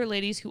 2 older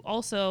ladies who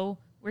also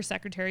were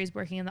secretaries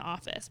working in the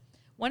office.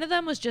 One of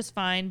them was just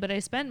fine, but I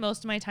spent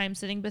most of my time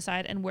sitting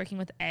beside and working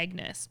with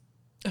Agnes.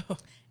 Oh,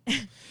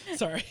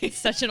 sorry.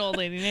 Such an old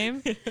lady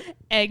name.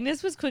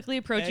 Agnes was quickly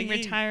approaching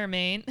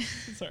retirement.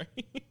 Sorry.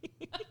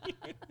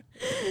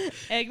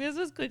 Agnes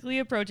was quickly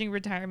approaching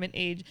retirement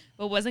age,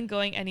 but wasn't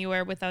going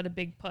anywhere without a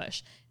big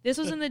push. This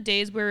was in the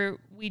days where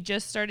we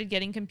just started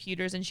getting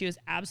computers and she was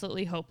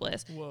absolutely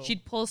hopeless. Whoa.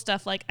 She'd pull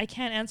stuff like, I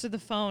can't answer the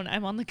phone,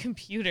 I'm on the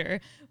computer.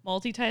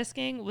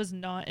 Multitasking was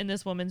not in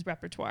this woman's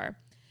repertoire.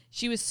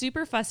 She was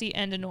super fussy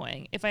and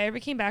annoying. If I ever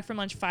came back from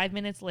lunch 5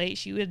 minutes late,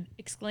 she would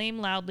exclaim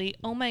loudly,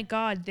 "Oh my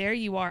God, there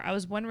you are. I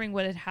was wondering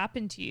what had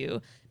happened to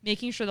you,"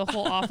 making sure the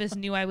whole office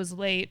knew I was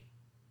late.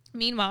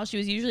 Meanwhile, she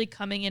was usually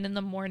coming in late in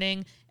the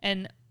morning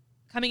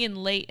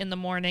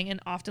and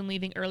often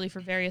leaving early for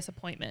various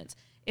appointments.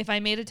 If I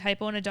made a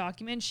typo in a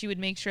document, she would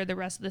make sure the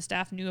rest of the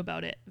staff knew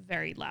about it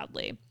very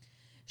loudly.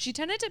 She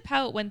tended to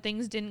pout when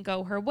things didn't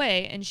go her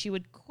way, and she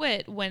would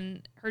quit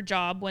when her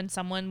job when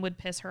someone would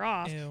piss her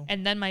off. Ew.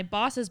 And then my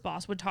boss's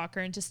boss would talk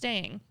her into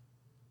staying.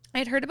 I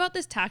had heard about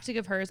this tactic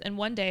of hers, and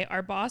one day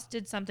our boss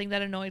did something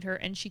that annoyed her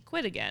and she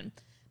quit again.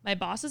 My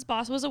boss's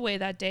boss was away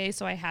that day,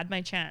 so I had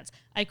my chance.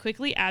 I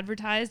quickly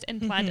advertised and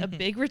planned a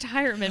big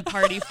retirement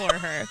party for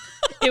her.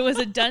 It was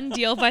a done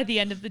deal by the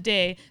end of the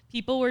day.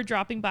 People were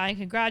dropping by and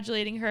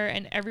congratulating her,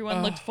 and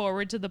everyone looked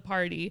forward to the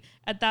party.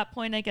 At that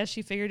point, I guess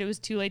she figured it was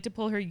too late to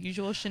pull her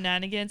usual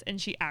shenanigans,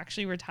 and she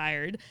actually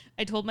retired.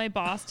 I told my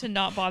boss to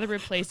not bother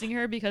replacing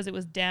her because it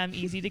was damn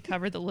easy to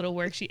cover the little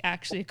work she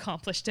actually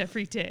accomplished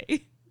every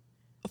day.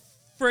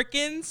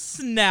 Frickin'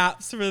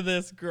 snaps for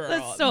this girl.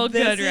 That's so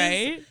good,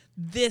 right?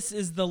 This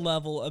is the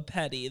level of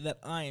petty that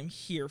I am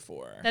here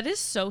for. That is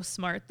so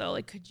smart, though.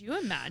 Like, could you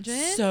imagine?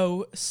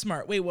 So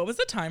smart. Wait, what was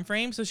the time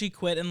frame? So she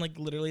quit and like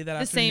literally that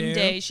afternoon? The same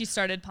day she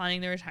started planning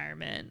the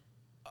retirement.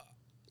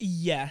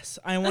 Yes,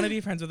 I want to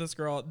be friends with this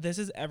girl. This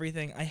is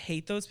everything. I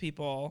hate those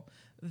people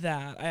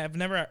that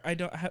I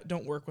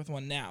don't work with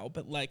one now,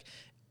 but like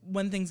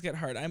when things get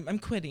hard, I'm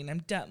quitting. I'm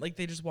done. Like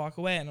they just walk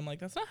away, and I'm like,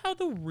 that's not how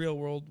the real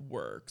world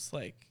works.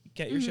 Like,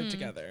 get your shit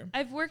together.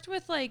 I've worked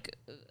with like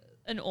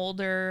an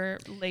older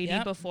lady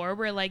before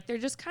where like they're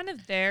just kind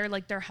of there,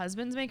 like their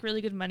husbands make really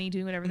good money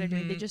doing whatever they're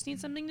doing. They just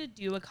need something to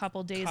do a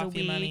couple days Coffee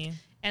a week. money.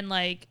 And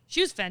like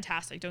she was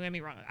fantastic, don't get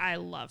me wrong. I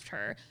loved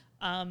her.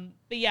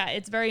 But yeah,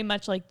 it's very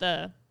much like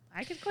I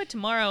could quit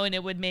tomorrow and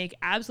it would make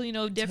absolutely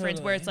no difference.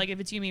 Totally. Where it's like if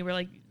it's you and me, we're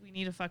like, we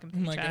need a fucking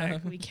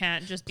paycheck. We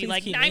can't just be Please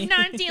like, keep I'm me.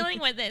 not dealing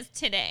with this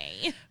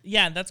today.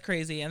 Yeah, that's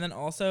crazy. And then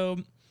also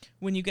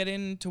when you get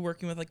into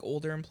working with like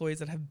older employees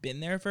that have been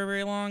there for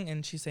very long,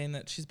 and she's saying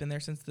that she's been there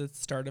since the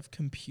start of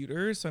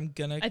computers. So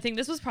I think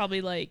this was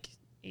probably like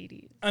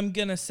 80s. I'm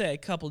going to say a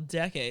couple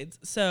decades.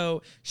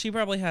 So she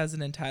probably has an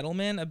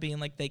entitlement of being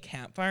like, they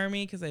can't fire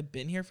me because I've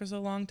been here for so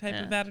long type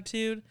of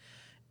attitude.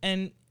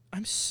 And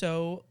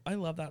I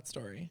love that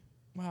story.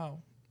 Wow.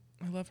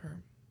 I love her.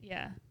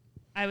 Yeah.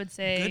 I would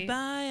say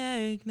goodbye,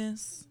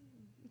 Agnes.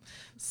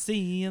 See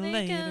you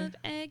later.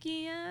 Up,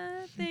 Aggie,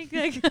 I think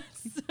I got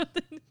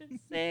something to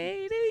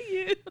say to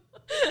you.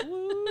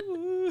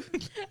 Woo.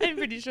 I'm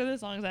pretty sure the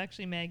song's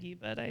actually Maggie,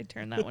 but I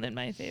turned that one in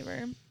my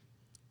favor.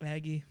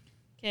 Maggie.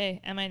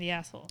 Okay, am I the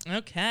asshole?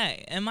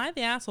 Okay. Am I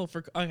the asshole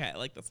I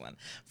like this one.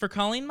 For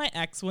calling my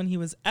ex when he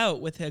was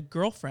out with a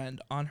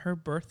girlfriend on her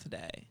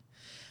birthday.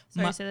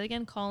 Sorry, say that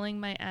again.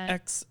 Calling my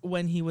ex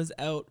when he was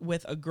out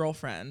with a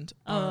girlfriend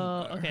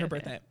on her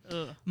birthday.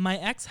 Ugh. My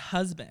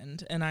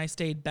ex-husband and I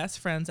stayed best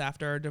friends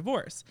after our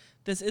divorce.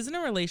 This isn't a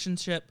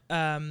relationship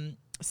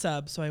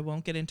sub, so I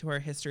won't get into our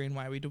history and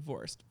why we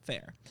divorced.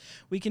 Fair.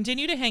 We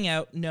continue to hang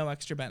out, no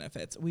extra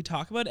benefits. We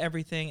talk about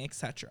everything,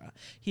 etc.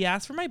 He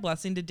asked for my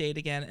blessing to date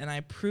again, and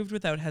I proved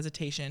without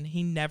hesitation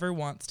he never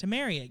wants to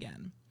marry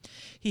again.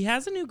 He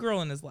has a new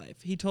girl in his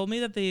life. He told me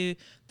that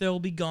they'll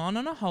be gone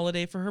on a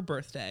holiday for her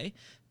birthday.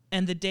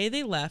 And the day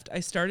they left,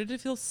 I started to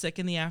feel sick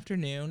in the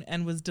afternoon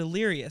and was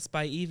delirious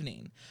by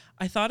evening.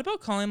 I thought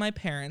about calling my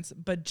parents,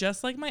 but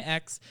just like my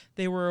ex,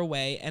 they were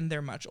away and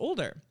they're much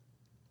older.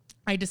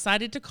 I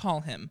decided to call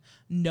him,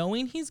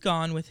 knowing he's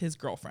gone with his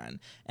girlfriend,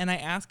 and I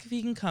asked if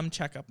he can come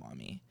check up on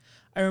me.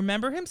 I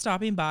remember him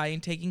stopping by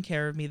and taking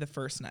care of me the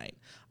first night.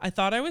 I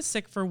thought I was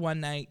sick for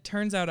one night.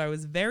 Turns out I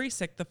was very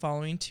sick the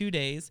following 2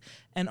 days,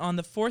 and on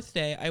the fourth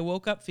day, I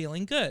woke up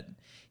feeling good.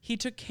 He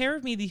took care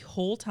of me the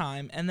whole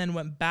time and then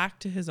went back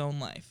to his own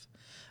life.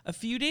 A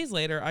few days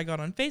later, I got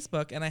on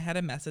Facebook and I had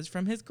a message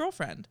from his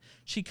girlfriend.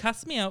 She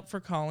cussed me out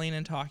for calling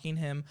and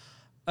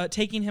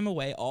taking him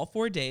away all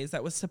 4 days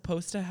that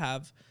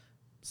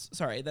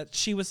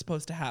she was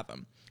supposed to have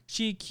him.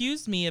 She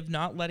accused me of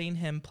not letting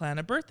him plan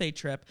a birthday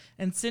trip,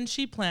 and since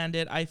she planned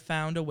it, I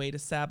found a way to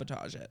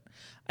sabotage it.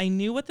 I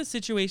knew what the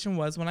situation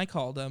was when I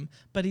called him,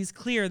 but he's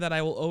clear that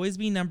I will always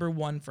be number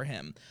one for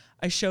him.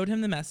 I showed him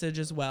the message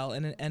as well,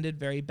 and it ended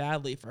very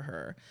badly for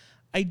her.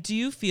 I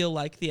do feel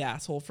like the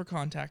asshole for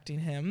contacting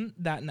him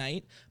that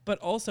night, but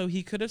also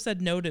he could have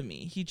said no to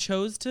me. He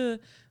chose to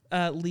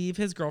leave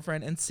his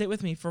girlfriend and sit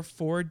with me for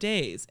 4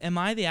 days. Am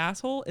I the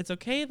asshole? It's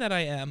okay that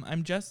I am.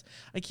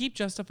 I keep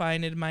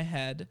justifying it in my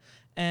head,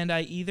 and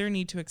I either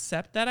need to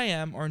accept that I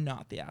am or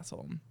not the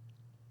asshole.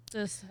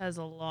 This has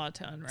a lot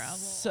to unravel.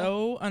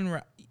 So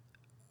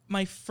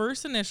my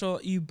first initial,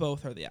 you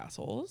both are the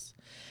assholes.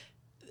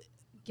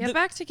 Get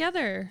back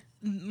together.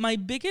 My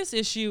biggest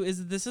issue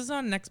is this is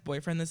not an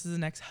ex-boyfriend. This is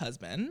an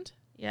ex-husband.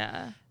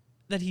 Yeah.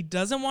 That he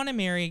doesn't want to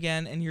marry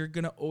again, and you're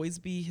going to always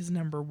be his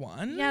number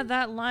one. Yeah,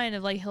 that line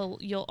of like,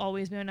 you'll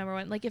always be my number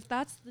one. Like, if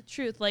that's the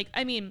truth, like,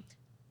 I mean,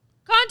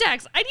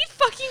 contacts. I need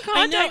fucking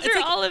contacts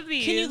for all of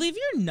these. Can you leave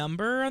your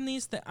number on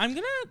these things?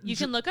 You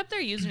can look up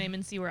their username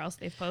and see where else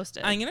they've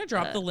posted. I'm going to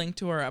drop the link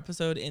to our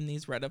episode in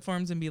these Reddit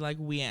forums and be like,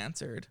 we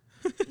answered.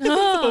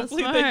 Oh,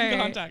 hopefully smart. they can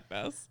contact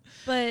us.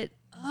 But,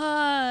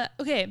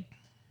 okay.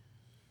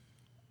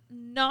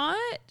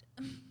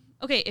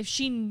 If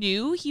she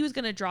knew he was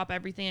going to drop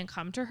everything and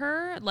come to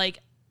her, like,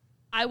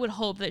 I would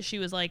hope that she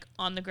was like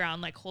on the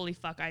ground, like, holy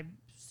fuck, I'm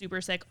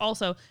super sick.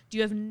 Also, do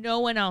you have no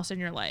one else in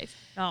your life?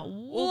 Not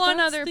Well, one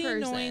that's other the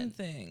person. annoying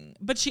thing.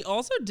 But she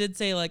also did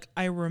say, like,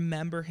 I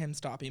remember him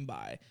stopping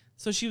by.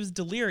 So she was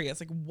delirious.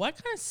 Like, what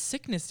kind of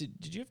sickness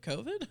did you have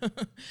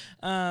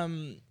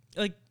COVID?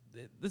 Like,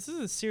 this is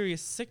a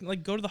serious sickness.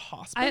 Like, go to the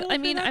hospital. I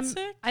mean,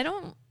 sick? I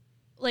don't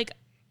like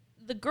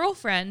the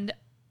girlfriend.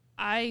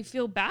 I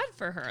feel bad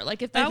for her.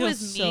 Like if that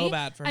was me, so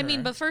bad for her. I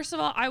mean, but first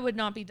of all, I would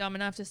not be dumb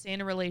enough to stay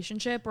in a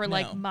relationship where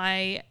like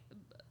my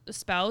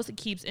spouse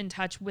keeps in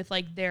touch with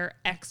like their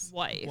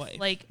ex-wife.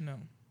 Like, no,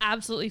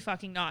 absolutely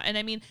fucking not. And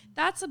I mean,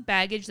 that's a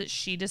baggage that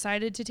she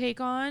decided to take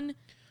on.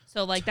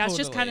 So like that's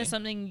just kind of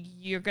something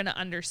you're gonna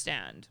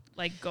understand,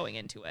 like going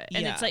into it.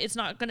 And it's like it's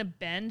not gonna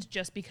bend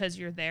just because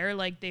you're there.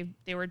 Like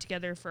they were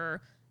together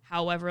for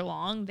however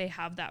long, they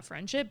have that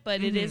friendship.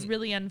 But it is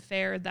really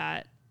unfair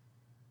that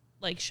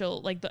like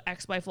she'll like the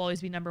ex-wife will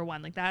always be number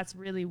one. Like that's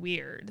really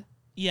weird.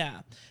 Yeah.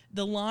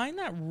 The line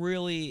that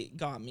really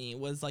got me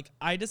was like,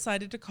 I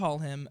decided to call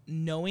him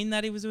knowing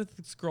that he was with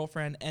his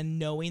girlfriend and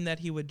knowing that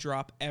he would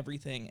drop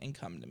everything and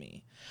come to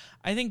me.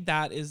 I think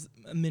that is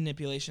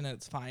manipulation at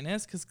its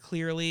finest, because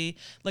clearly,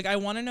 like, I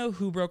want to know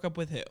who broke up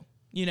with who.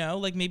 You know,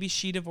 like maybe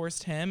she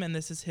divorced him and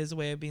this is his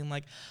way of being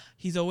like,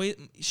 she's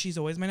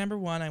always my number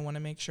one. I want to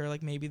make sure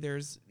like maybe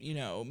there's, you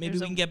know, maybe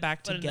we can get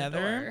back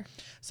together.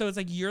 So it's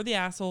like, you're the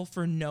asshole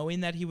for knowing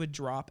that he would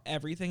drop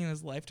everything in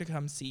his life to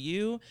come see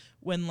you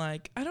when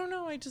like, I don't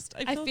know. I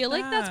feel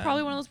like that's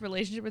probably one of those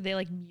relationships where they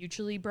like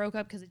mutually broke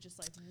up because it just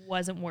like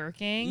wasn't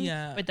working.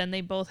 Yeah. But then they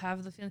both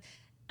have the feeling.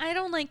 I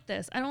don't like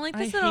this. I don't like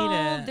this at all.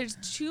 It.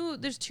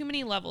 There's too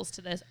many levels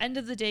to this. End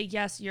of the day,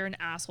 yes, you're an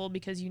asshole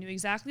because you knew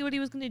exactly what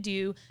he was going to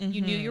do. You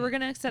knew you were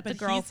going to accept the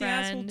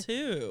girlfriend. He's the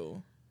asshole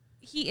too.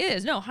 He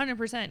is. No,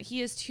 100%.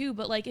 He is too.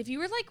 But like, if you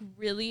were like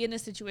really in a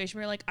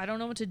situation where like, I don't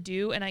know what to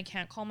do and I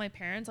can't call my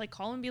parents, like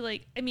call and be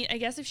like, I mean, I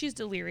guess if she's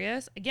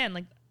delirious, again,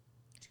 like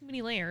too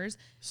many layers.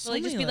 But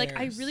like, just be like,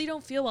 I really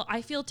don't feel well.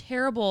 I feel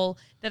terrible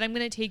that I'm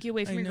going to take you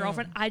away from your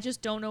girlfriend. I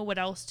just don't know what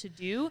else to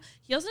do.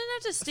 He also didn't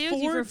have to stay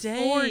with you for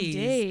 4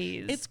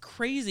 days. It's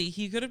crazy.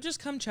 He could have just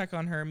come check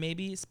on her,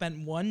 maybe spent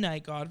one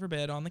night, God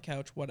forbid, on the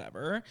couch,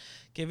 whatever,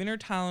 giving her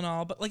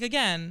Tylenol. But like,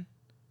 again,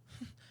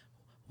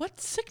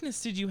 what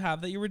sickness did you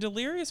have that you were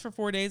delirious for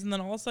 4 days and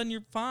then all of a sudden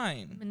you're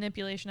fine?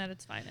 Manipulation at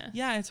its finest.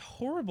 Yeah, it's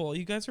horrible.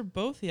 You guys are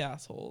both the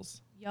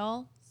assholes.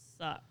 Y'all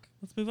suck.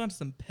 Let's move on to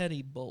some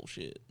petty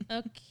bullshit.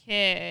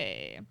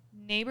 Okay.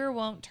 Neighbor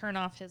won't turn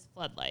off his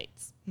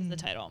floodlights is the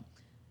title.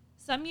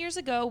 Some years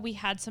ago, we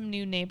had some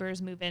new neighbors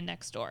move in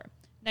next door.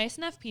 Nice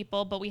enough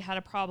people, but we had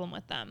a problem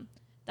with them.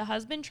 The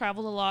husband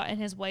traveled a lot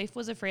and his wife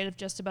was afraid of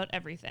just about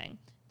everything.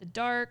 The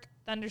dark,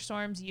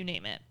 thunderstorms, you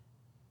name it.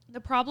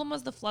 The problem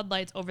was the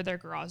floodlights over their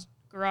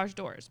garage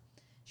doors.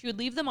 She would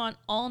leave them on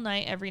all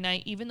night, every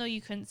night, even though you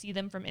couldn't see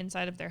them from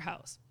inside of their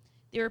house.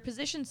 They were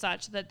positioned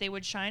such that they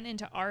would shine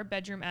into our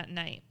bedroom at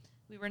night.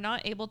 We were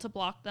not able to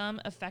block them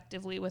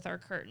effectively with our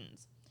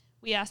curtains.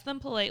 We asked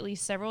them politely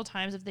several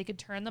times if they could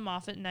turn them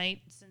off at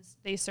night since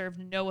they served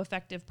no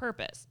effective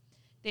purpose.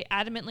 They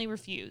adamantly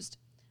refused.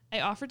 I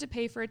offered to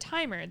pay for a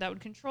timer that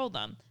would control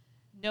them.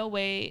 No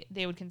way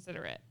they would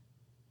consider it.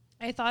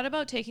 I thought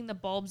about taking the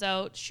bulbs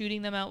out,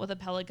 shooting them out with a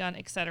pellet gun,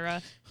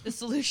 etc. The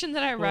solution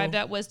that I arrived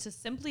at was to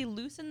simply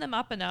loosen them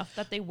up enough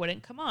that they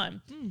wouldn't come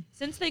on.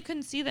 Since they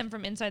couldn't see them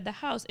from inside the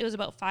house, it was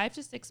about 5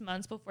 to 6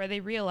 months before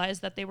they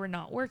realized that they were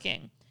not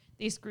working.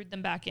 They screwed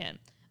them back in.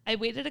 I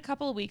waited a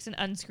couple of weeks and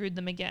unscrewed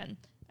them again.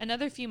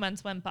 Another few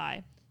months went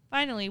by.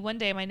 Finally, one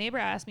day, my neighbor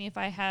asked me if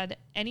I had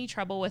any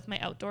trouble with my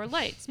outdoor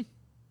lights.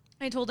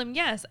 I told him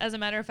yes. As a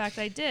matter of fact,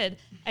 I did.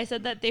 I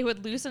said that they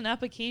would loosen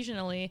up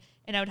occasionally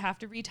and I would have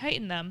to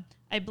retighten them.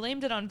 I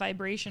blamed it on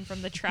vibration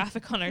from the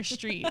traffic on our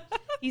street.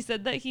 He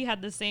said that he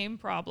had the same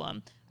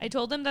problem. I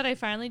told him that I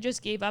finally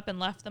just gave up and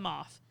left them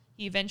off.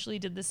 He eventually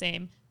did the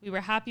same. We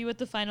were happy with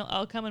the final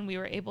outcome and we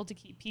were able to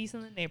keep peace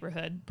in the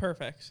neighborhood.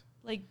 Perfect.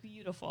 Like,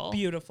 beautiful.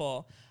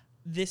 Beautiful.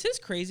 This is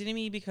crazy to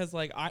me because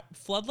like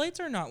floodlights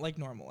are not like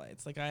normal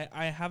lights. Like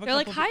I have They're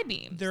like high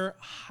beams. They're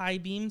high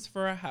beams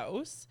for a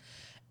house.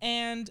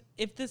 And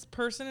if this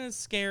person is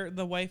scared,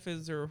 the wife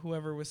is, or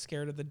whoever was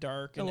scared of the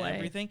dark and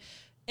everything,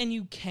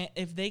 and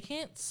if they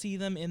can't see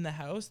them in the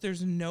house,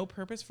 there's no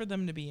purpose for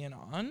them to be in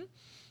on.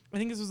 I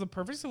think this was a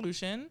perfect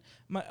solution.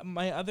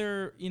 My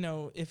other, you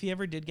know, if he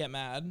ever did get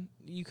mad,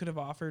 you could have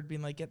offered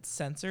being like, get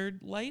censored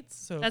lights.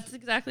 So that's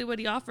exactly what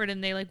he offered,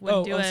 and they like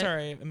wouldn't do it. Oh,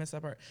 sorry, I missed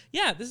that part.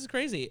 Yeah, this is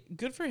crazy.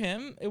 Good for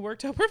him. It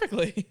worked out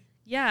perfectly.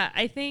 Yeah,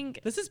 I think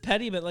this is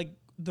petty, but like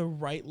the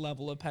right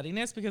level of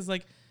pettiness, because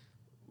like,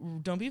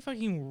 don't be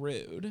fucking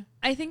rude.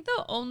 I think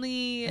the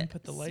only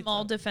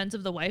small defense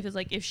of the wife is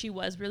like, if she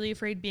was really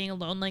afraid being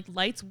alone, like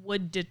lights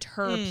would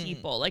deter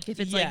people. Like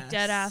if it's like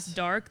dead ass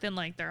dark, then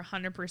like they're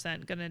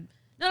 100% gonna,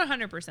 not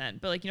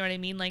 100%, but like, you know what I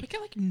mean? Like, get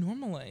like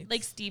normal lights.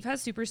 Like Steve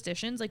has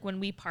superstitions. Like when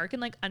we park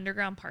in like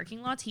underground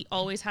parking lots, he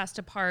always has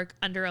to park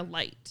under a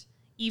light.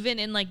 even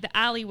in like the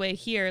alleyway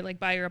here, like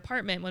by your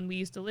apartment when we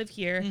used to live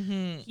here,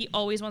 he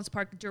always wants to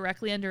park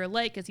directly under a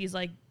light because he's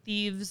like,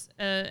 thieves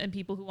and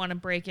people who want to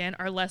break in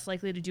are less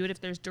likely to do it if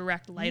there's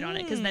direct light on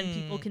it, because then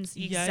people can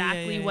see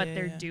exactly what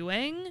they're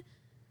doing.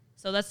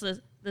 So that's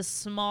the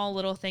small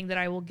little thing that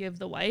I will give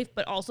the wife,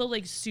 but also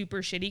like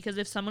super shitty, because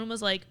if someone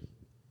was like,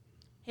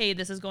 hey,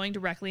 this is going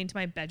directly into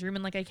my bedroom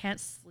and like I can't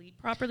sleep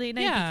properly at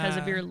night because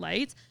of your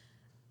lights,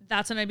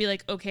 that's when I'd be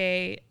like,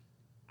 okay,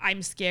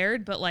 I'm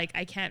scared, but like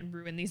I can't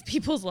ruin these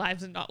people's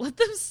lives and not let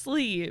them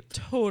sleep.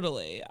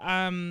 Totally.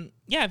 I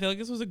feel like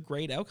this was a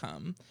great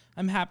outcome.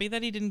 I'm happy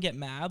that he didn't get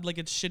mad. Like,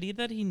 it's shitty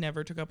that he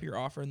never took up your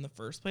offer in the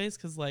first place,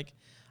 because like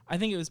I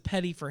think it was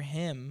petty for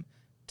him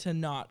to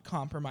not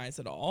compromise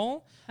at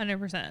all.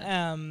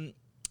 100%.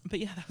 But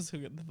yeah, that was so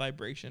good. The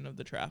vibration of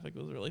the traffic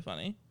was really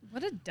funny.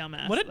 What a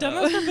dumbass. What a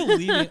dumbass for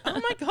believing.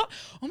 Oh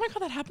my god,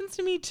 that happens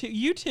to me too.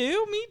 You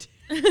too? Me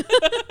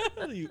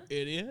too. You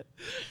idiot.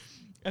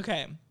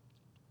 Okay.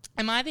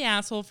 Am I the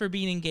asshole for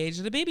being engaged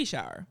at a baby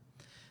shower?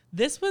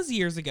 This was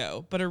years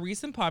ago, but a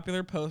recent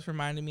popular post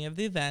reminded me of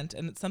the event,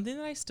 and it's something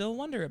that I still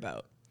wonder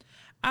about.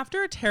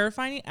 After a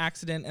terrifying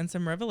accident and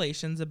some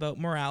revelations about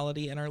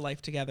morality and our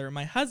life together,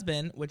 my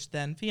husband, which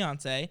then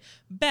fiance,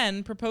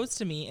 Ben, proposed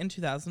to me in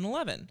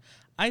 2011.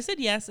 I said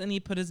yes, and he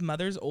put his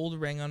mother's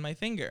old ring on my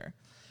finger.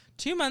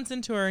 2 months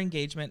into our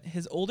engagement,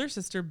 his older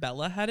sister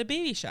Bella had a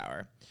baby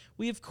shower.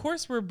 We, of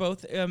course, were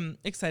both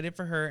excited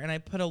for her, and I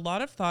put a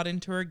lot of thought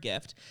into her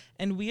gift,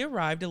 and we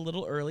arrived a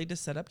little early to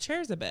set up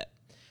chairs a bit.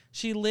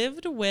 She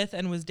lived with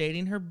and was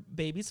dating her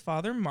baby's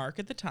father, Mark,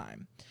 at the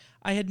time.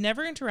 I had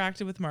never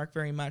interacted with Mark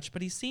very much,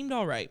 but he seemed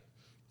all right.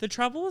 The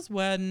trouble was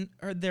when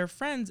their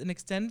friends and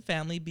extended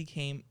family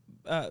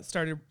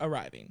started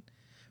arriving.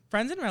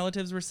 Friends and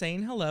relatives were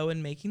saying hello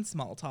and making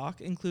small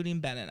talk, including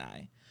Ben and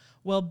I.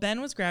 While Ben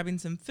was grabbing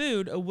some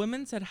food, a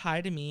woman said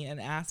hi to me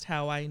and asked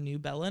how I knew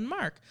Bella and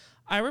Mark.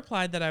 I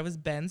replied that I was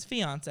Ben's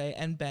fiance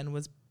and Ben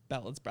was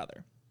Bella's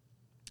brother.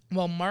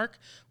 Well, Mark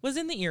was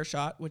in the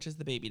earshot, which is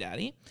the baby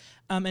daddy,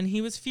 and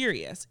he was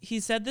furious. He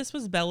said this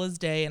was Bella's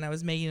day and I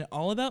was making it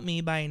all about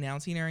me by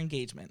announcing our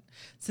engagement.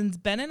 Since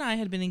Ben and I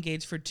had been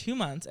engaged for 2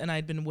 months and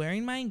I'd been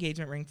wearing my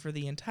engagement ring for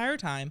the entire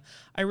time,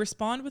 I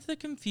responded with a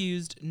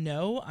confused,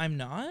 "No, I'm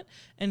not,"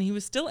 and he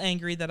was still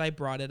angry that I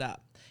brought it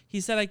up.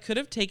 He said I could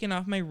have taken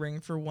off my ring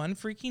for one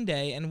freaking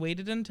day and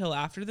waited until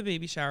after the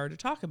baby shower to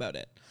talk about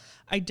it.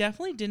 I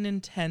definitely didn't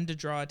intend to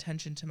draw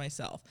attention to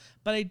myself,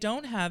 but I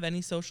don't have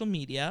any social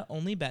media,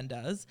 only Ben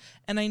does,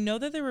 and I know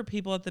that there were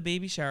people at the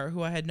baby shower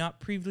who I had not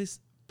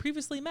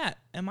previously met.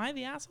 Am I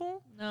the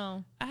asshole?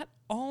 No. At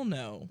all,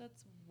 no.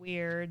 That's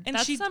weird. And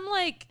that's some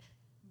like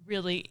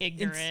really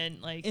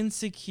ignorant, like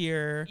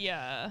insecure.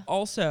 Yeah.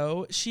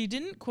 Also, she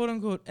didn't quote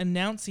unquote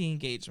announce the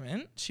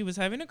engagement. She was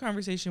having a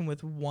conversation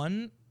with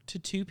 1 to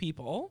 2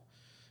 people,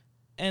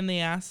 and they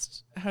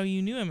asked how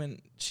you knew him,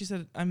 and she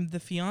said, "I'm the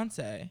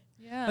fiance."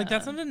 Yeah. Like,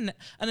 that's not an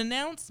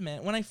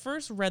announcement. When I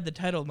first read the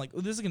title, I'm like,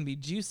 oh, this is going to be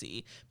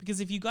juicy. Because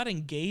if you got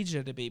engaged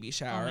at a baby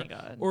shower, oh my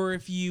God, or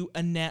if you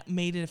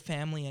made it a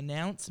family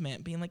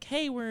announcement being like,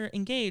 hey, we're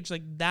engaged,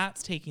 like,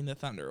 that's taking the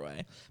thunder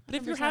away. But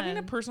 100%. If you're having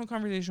a personal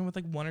conversation with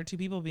like 1 or 2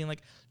 people being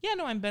like, yeah,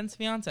 no, I'm Ben's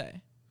fiance,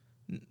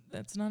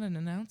 that's not an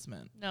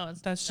announcement. No,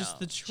 that's just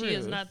the truth. She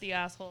is not the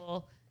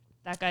asshole.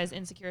 That guy's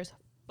insecure as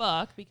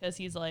fuck because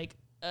he's like,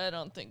 I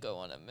don't think I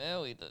want to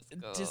marry this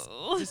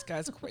girl. This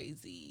guy's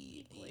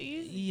crazy.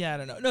 Yeah, I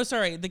don't know. No,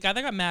 sorry. The guy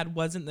that got mad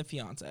wasn't the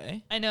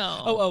fiance. I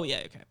know. Oh,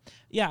 yeah, okay.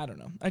 Yeah, I don't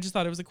know. I just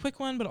thought it was a quick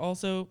one, but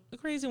also a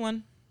crazy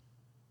one.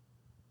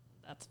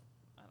 I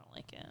don't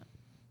like it.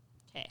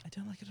 Okay. I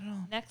don't like it at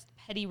all. Next,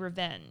 petty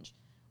revenge.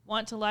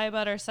 Want to lie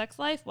about our sex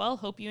life? Well,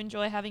 hope you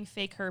enjoy having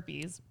fake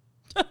herpes.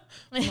 Oh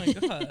my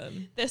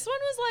God. This one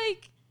was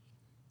like,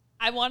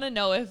 I want to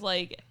know if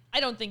like, I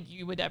don't think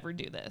you would ever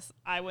do this.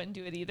 I wouldn't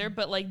do it either.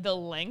 But like the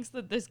lengths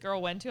that this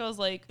girl went to, I was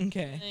like,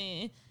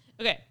 okay.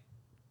 Okay.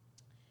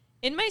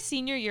 In my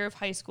senior year of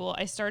high school,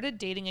 I started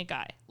dating a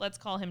guy. Let's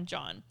call him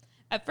John.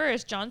 At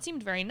first, John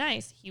seemed very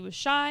nice. He was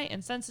shy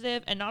and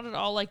sensitive and not at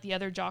all like the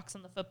other jocks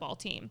on the football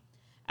team.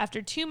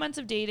 After 2 months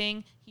of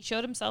dating, he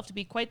showed himself to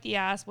be quite the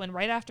ass when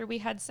right after we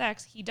had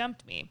sex, he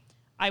dumped me.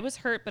 I was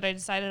hurt, but I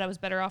decided I was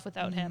better off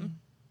without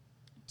him.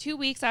 2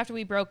 weeks after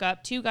we broke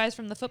up, 2 guys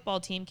from the football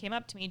team came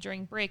up to me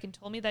during break and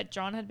told me that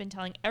John had been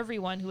telling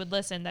everyone who would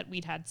listen that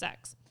we'd had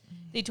sex.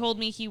 They told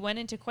me he went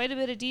into quite a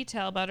bit of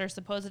detail about our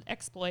supposed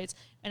exploits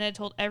and had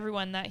told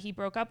everyone that he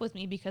broke up with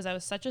me because I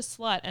was such a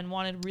slut and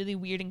wanted really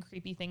weird and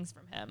creepy things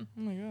from him.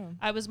 Oh my God.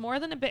 I was more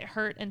than a bit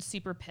hurt and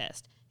super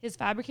pissed. His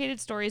fabricated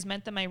stories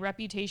meant that my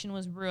reputation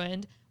was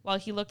ruined, while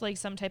he looked like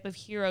some type of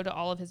hero to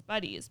all of his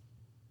buddies.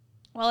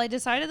 While I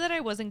decided that I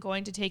wasn't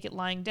going to take it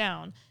lying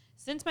down,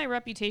 since my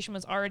reputation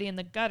was already in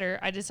the gutter,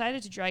 I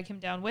decided to drag him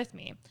down with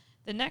me.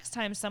 The next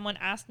time someone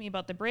asked me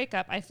about the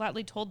breakup, I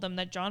flatly told them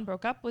that John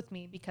broke up with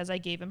me because I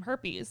gave him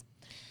herpes.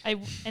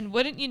 And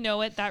wouldn't you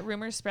know it, that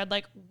rumor spread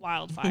like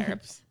wildfire.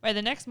 By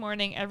the next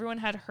morning, everyone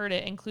had heard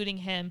it, including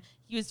him.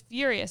 He was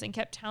furious and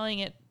kept telling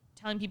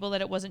telling people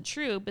that it wasn't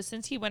true, but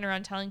since he went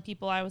around telling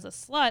people I was a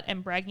slut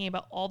and bragging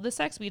about all the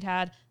sex we'd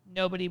had,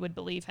 nobody would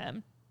believe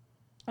him.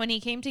 When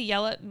he came to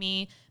yell at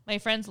me, my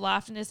friends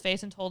laughed in his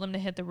face and told him to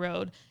hit the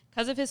road.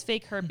 Because of his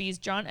fake herpes,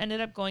 John ended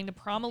up going to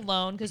prom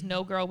alone because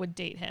no girl would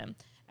date him.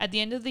 At the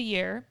end of the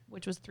year,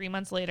 which was 3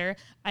 months later,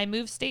 I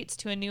moved states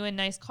to a new and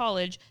nice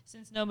college.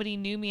 Since nobody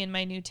knew me in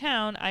my new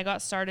town, I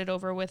got started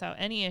over without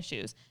any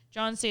issues.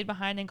 John stayed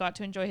behind and got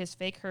to enjoy his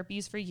fake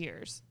herpes for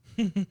years.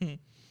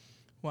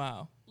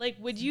 Wow. Like,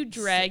 would you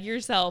drag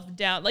yourself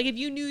down? Like, if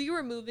you knew you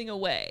were moving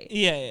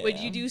away, would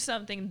you do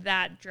something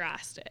that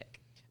drastic?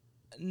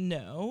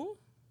 No.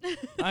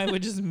 I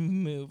would just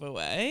move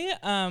away.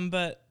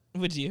 But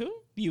would you?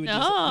 You would No.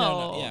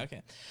 No. Yeah,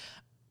 okay.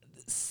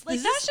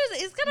 Like, that's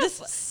just, it's gonna,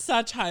 this is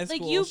such high school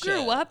like, you shit.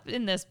 grew up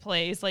in this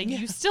place. Like,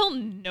 you still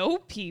know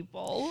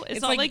people.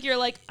 It's not like you're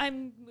like,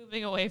 I'm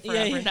moving away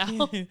forever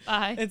now.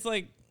 Bye. It's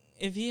like,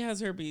 if he has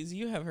herpes,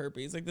 you have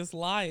herpes. Like, this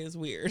lie is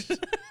weird. It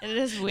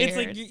is weird. It's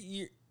like,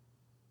 you're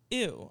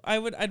ew.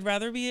 I'd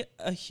rather be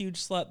a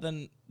huge slut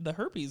than the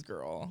herpes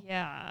girl.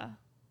 Yeah.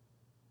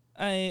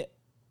 Because,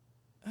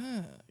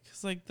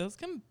 like, those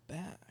come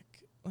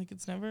back. Like,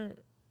 it's never...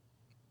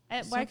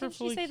 Why couldn't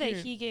she say that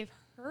he gave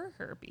her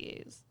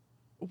herpes?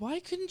 Why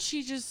couldn't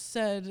she just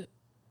said...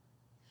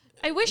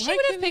 I wish she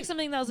would have picked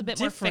something that was a bit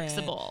more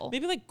fixable.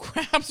 Maybe, like,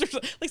 crabs or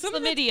something. Like,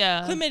 something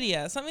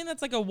chlamydia. Something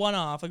that's, like, a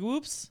one-off. Like,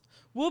 whoops,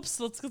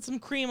 let's get some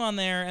cream on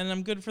there, and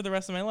I'm good for the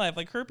rest of my life.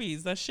 Like,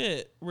 herpes, that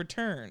shit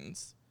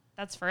returns.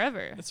 That's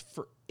forever. It's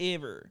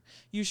forever.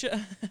 You should...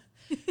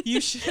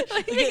 You should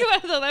like, think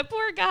about it though, that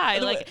poor guy.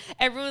 Like,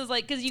 everyone's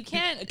like, because you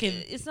can't. Okay.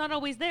 It's not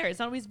always there. It's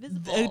not always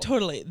visible.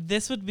 Totally.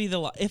 This would be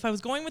the if I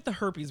was going with the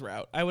herpes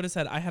route, I would have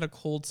said I had a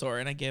cold sore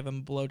and I gave him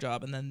a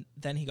blowjob, and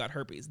then he got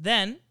herpes.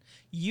 Then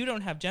you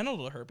don't have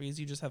genital herpes.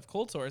 You just have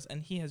cold sores,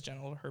 and he has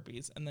genital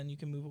herpes, and then you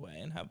can move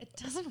away and have. It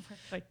doesn't work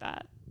like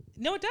that.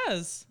 No, it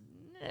does.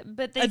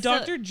 But a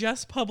doctor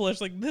just published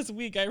like this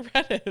week. I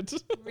read it.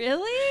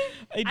 Really?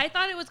 I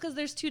thought it was because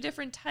there's two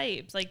different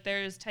types. Like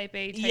there's type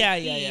A, type B.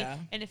 Yeah.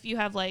 And if you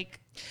have like,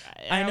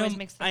 I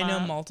know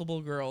multiple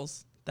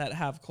girls that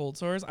have cold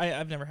sores.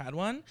 I've never had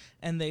one,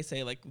 and they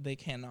say like they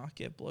cannot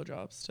give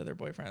blowjobs to their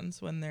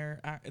boyfriends when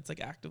it's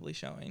like actively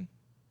showing.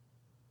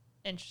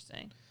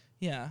 Interesting.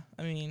 Yeah,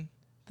 I mean,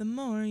 the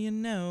more you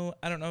know.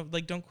 I don't know.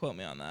 Like, don't quote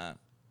me on that.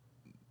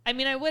 I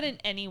mean, I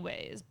wouldn't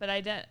anyways, but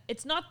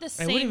it's not the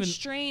same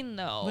strain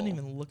though. I wouldn't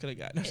even look at a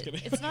guy. No, just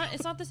kidding. It's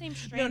not the same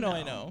strain. No,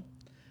 I know.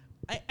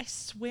 I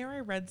swear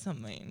I read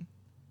something.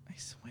 I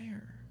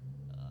swear.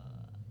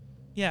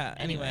 Yeah.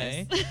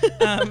 Anyway,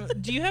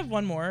 do you have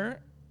one more?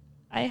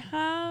 I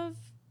have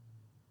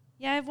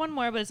one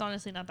more, but it's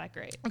honestly not that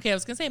great. Okay, I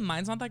was gonna say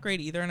mine's not that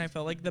great either, and I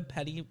felt like the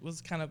petty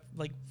was kind of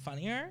like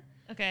funnier.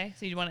 Okay,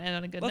 so you want to end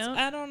on a good note?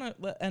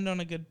 Let's end on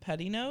a good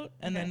petty note,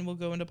 and then we'll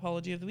go into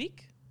apology of the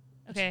week.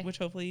 Okay. Which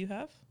hopefully you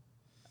have.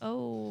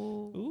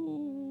 Oh.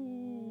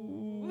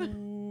 Ooh.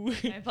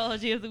 My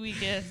apology of the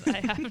week is I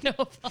have no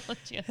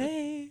apology.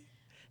 Hey,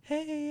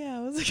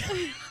 I was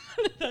going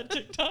on that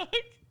TikTok.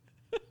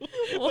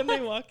 When they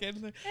walk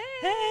in, like, hey.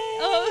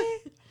 Oh,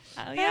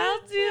 how y'all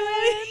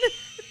doing?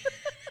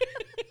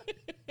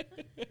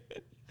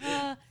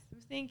 I'm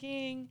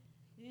thinking.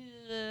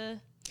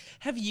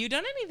 Have you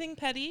done anything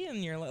petty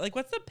in your life? Like,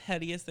 what's the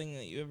pettiest thing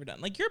that you've ever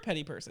done? Like, you're a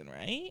petty person,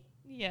 right?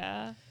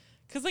 Yeah.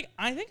 Because, like,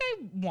 I think I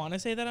want to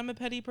say that I'm a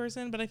petty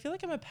person, but I feel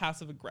like I'm a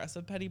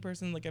passive-aggressive petty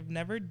person. Like, I've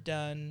never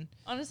done...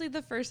 Honestly,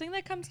 the first thing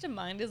that comes to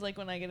mind is, like,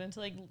 when I get into,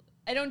 like...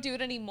 I don't do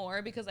it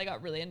anymore because I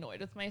got really annoyed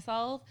with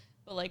myself.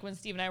 But, like, when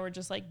Steve and I were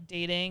just, like,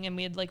 dating and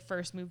we had, like,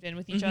 first moved in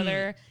with each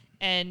other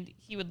and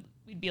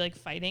we'd be, like,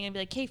 fighting and be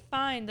like, okay,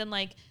 fine. Then,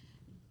 like,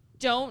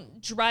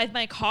 don't drive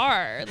my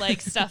car.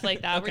 Like, stuff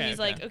like that. Where he's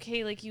like,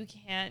 okay, like, you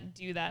can't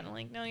do that. And I'm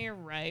like, no, you're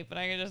right. But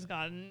I just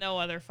got no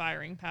other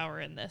firing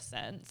power in this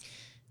sense.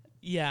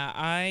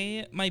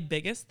 Yeah, my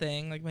biggest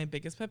thing, like my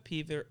biggest pet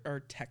peeve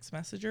are text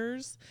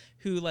messengers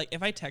who, like,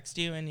 if I text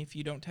you and if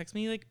you don't text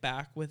me, like,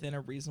 back within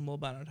a reasonable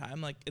amount of time,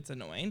 like, it's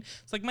annoying.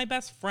 It's like my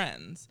best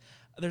friends.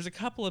 There's a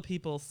couple of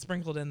people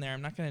sprinkled in there.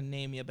 I'm not going to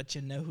name you, but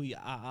you know who you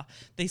are.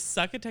 They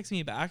suck at texting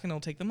me back, and it'll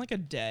take them like a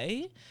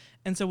day.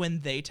 And so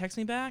when they text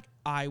me back,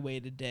 I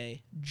wait a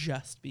day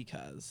just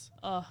because.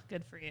 Oh,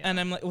 good for you. And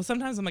I'm like, well,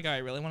 sometimes I'm like, oh, I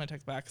really want to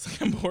text back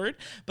because I'm bored.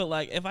 But,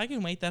 like, if I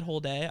can wait that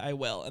whole day, I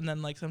will. And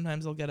then, like,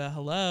 sometimes I'll get a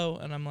hello,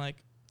 and I'm like,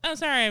 oh,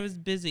 sorry, I was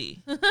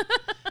busy.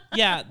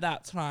 Yeah,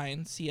 that's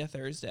fine. See you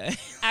Thursday.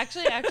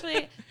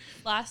 Actually,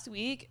 last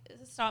week,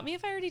 stop me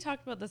if I already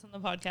talked about this on the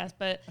podcast,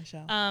 but I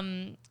shall.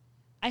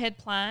 I had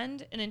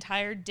planned an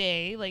entire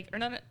day,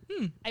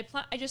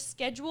 I just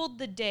scheduled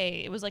the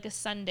day. It was like a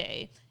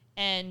Sunday.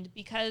 And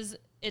because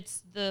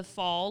it's the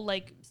fall,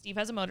 like, Steve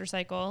has a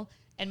motorcycle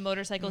and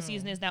motorcycle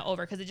season is now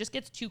over because it just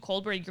gets too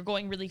cold where you're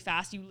going really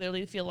fast. You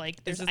literally feel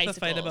like there's icicles. Is this the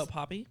fight about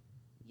Poppy?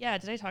 Yeah.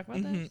 Did I talk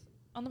about this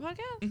on the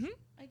podcast? Mm-hmm.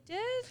 I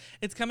did.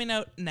 It's coming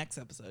out next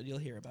episode. You'll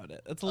hear about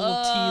it. It's a little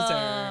teaser.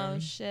 Oh,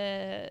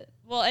 shit.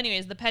 Well,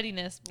 anyways, the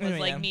pettiness was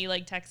me,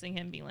 like, texting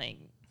him being like,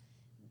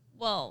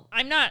 well,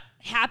 I'm not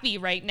happy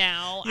right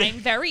now. I'm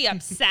very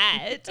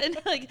upset. And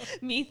like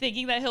me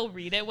thinking that he'll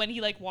read it when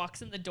he like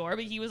walks in the door,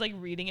 but he was like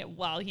reading it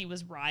while he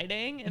was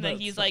riding. And then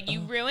he's like,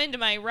 you ruined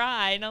my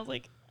ride. And I was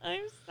like,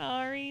 I'm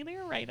sorry.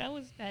 They're right. I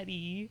was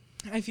petty.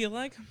 I feel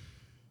like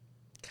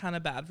kind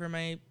of bad for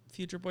my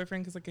future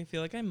boyfriend because like I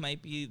feel like I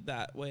might be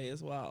that way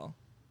as well.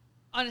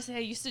 Honestly, I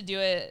used to do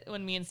it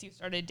when me and Steve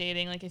started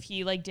dating. Like if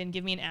he like didn't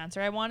give me an answer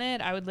I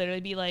wanted, I would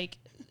literally be like,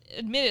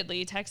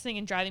 admittedly texting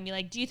and driving me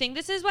like, do you think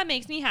this is what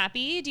makes me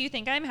happy? Do you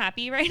think I'm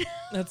happy right now?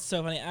 That's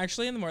so funny.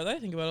 Actually, and the more that I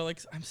think about it, like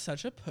I'm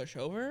such a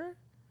pushover.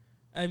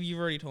 You've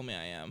already told me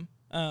I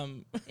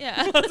am.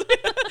 Yeah.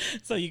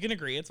 So you can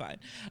agree. It's fine.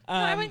 No,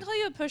 I wouldn't call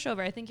you a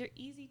pushover. I think you're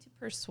easy to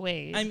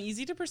persuade. I'm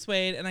easy to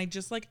persuade. And I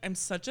just like, I'm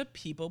such a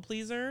people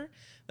pleaser.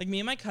 Like me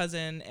and my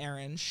cousin,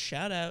 Erin,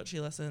 shout out, she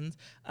listens.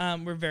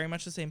 We're very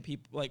much the same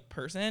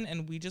person.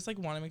 And we just like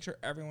want to make sure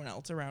everyone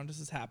else around us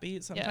is happy.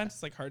 Sometimes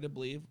it's like hard to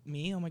believe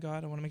me. Oh my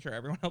God, I want to make sure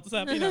everyone else is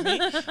happy, not me.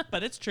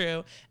 But it's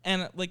true.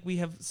 And like we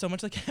have so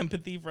much like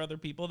empathy for other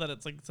people that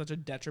it's like such a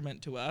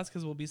detriment to us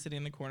because we'll be sitting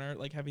in the corner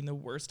like having the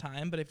worst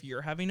time. But if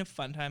you're having a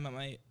fun time at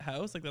my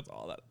house, like that's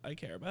all that I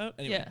care about.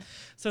 Anyway,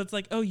 so it's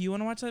like, oh, you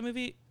want to watch that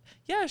movie?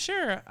 Yeah,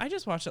 sure. I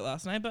just watched it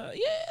last night, but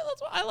yeah,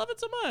 I love it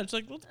so much.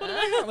 Like, let's put it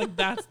back on. Like,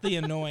 that's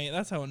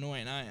that's how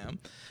annoying I am.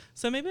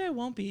 So maybe I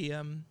won't be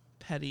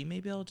petty.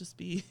 Maybe I'll just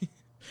be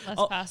less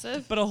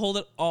passive. But I'll hold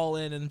it all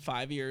in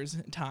 5 years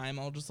time.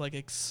 I'll just like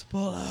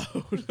explode.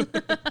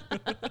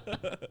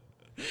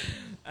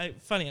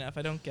 Funny enough,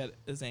 I don't get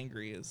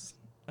angry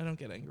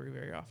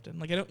very often.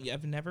 Like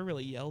I've never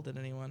really yelled at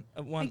anyone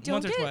once or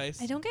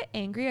twice. I don't get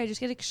angry. I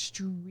just get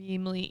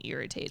extremely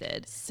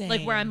irritated. Same.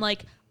 Like where I'm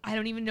like, I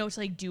don't even know what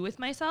to like do with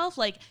myself.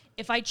 Like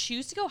if I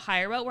choose to go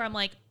higher route where I'm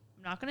like,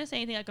 I'm not going to say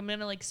anything. Like I'm going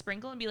to like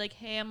sprinkle and be like,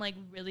 hey, I'm like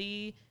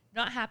really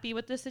not happy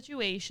with this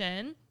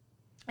situation.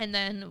 And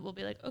then we'll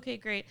be like, okay,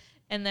 great.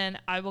 And then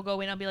I will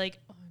go in. I'll be like,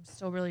 oh, I'm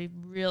still really,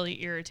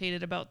 really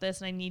irritated about this.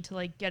 And I need to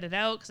like get it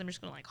out because I'm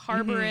just going to like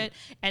harbor it.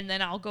 And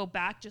then I'll go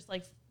back just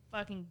like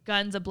fucking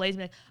guns ablaze and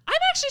be like, I'm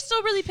actually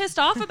still really pissed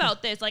off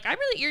about this. Like, I'm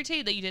really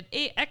irritated that you did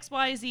X,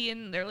 Y, Z.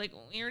 And they're like,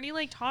 we already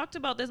like talked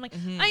about this. I'm like,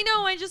 I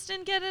know, I just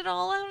didn't get it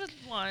all out at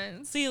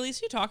once. See, at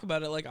least you talk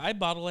about it. Like, I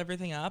bottle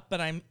everything up, but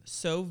I'm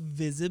so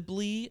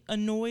visibly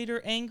annoyed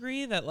or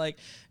angry that like,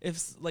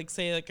 if like,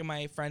 say like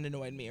my friend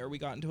annoyed me or we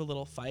got into a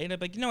little fight, I'd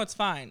be like, no, it's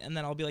fine. And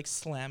then I'll be like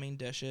slamming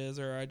dishes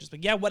or I just be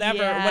like, yeah,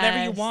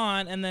 whatever you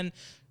want. And then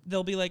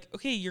they'll be like,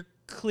 okay, you're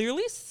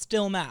clearly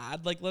still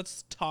mad. Like,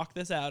 let's talk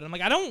this out. And I'm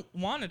like, I don't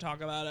want to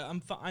talk about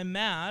it. I'm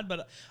mad,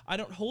 but I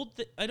don't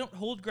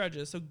hold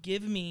grudges. So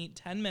give me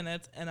 10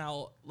 minutes and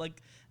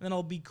then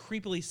I'll be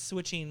creepily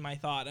switching my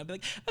thought. I'll be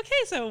like, okay,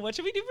 so what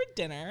should we do for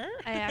dinner?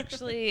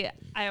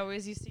 I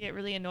always used to get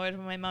really annoyed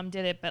when my mom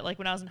did it. But like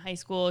when I was in high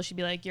school, she'd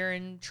be like, you're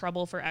in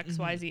trouble for X,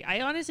 Y, Z.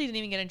 I honestly didn't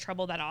even get in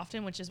trouble that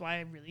often, which is why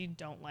I really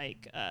don't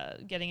like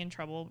getting in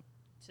trouble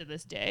to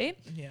this day.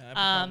 Yeah.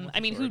 I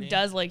mean, who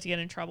does like to get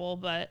in trouble?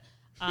 But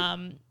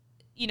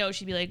you know,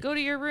 she'd be like, go to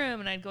your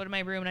room, and I'd go to my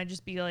room and I'd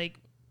just be like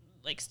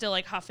still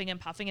like huffing and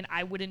puffing, and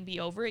I wouldn't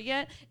be over it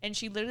yet. And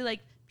she'd literally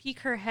like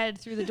peek her head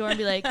through the door and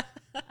be like,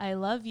 I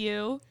love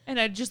you. And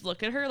I'd just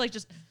look at her like,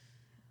 just,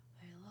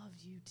 I love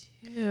you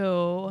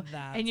too.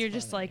 That's and you're funny.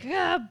 just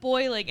like,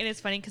 boy, like, and it's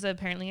funny because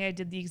apparently I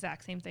did the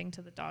exact same thing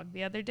to the dog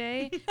the other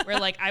day where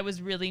like I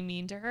was really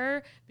mean to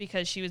her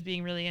because she was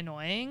being really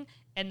annoying.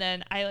 And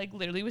then I like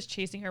literally was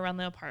chasing her around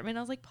the apartment.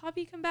 I was like,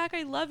 Poppy, come back.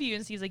 I love you.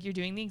 And she's like, you're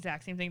doing the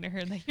exact same thing to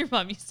her that your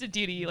mom used to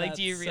do to you. Like,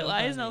 do you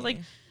realize? And I was like,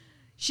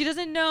 she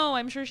doesn't know.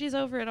 I'm sure she's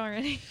over it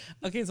already.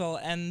 Okay, so I'll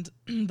end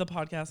the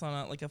podcast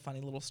on a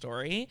funny little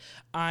story.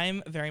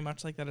 I'm very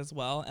much like that as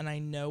well. And I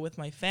know with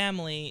my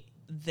family,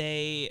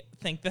 they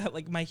think that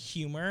like my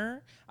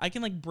humor, I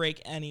can like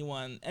break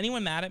anyone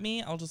mad at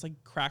me. I'll just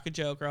like crack a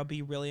joke or I'll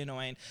be really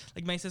annoying.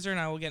 Like my sister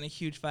and I will get in a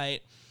huge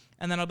fight.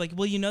 And then I'll be like,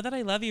 well, you know that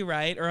I love you,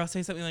 right? Or I'll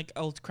say something like,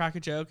 I'll crack a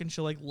joke and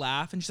she'll like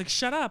laugh. And she's like,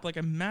 shut up. Like,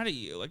 I'm mad at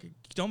you. Like,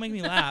 don't make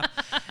me laugh.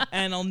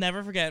 And I'll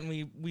never forget. And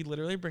we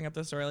literally bring up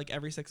this story like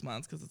every 6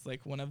 months because it's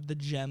like one of the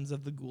gems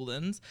of the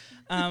Gouldens.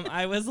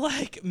 I was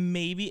like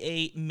maybe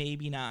 8,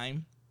 maybe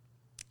 9.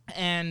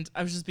 And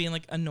I was just being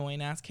like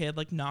annoying ass kid,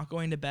 like not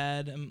going to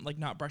bed and like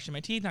not brushing my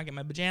teeth, not getting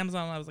my pajamas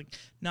on. I was like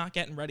not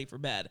getting ready for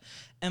bed.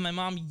 And my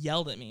mom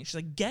yelled at me. She's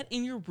like, get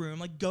in your room,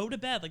 like go to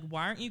bed. Like,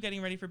 why aren't you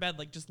getting ready for bed?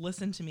 Like, just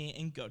listen to me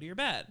and go to your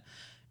bed.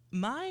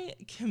 My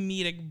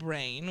comedic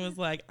brain was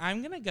like,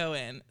 I'm going to go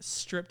in,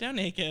 strip down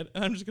naked,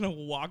 and I'm just going to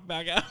walk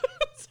back out.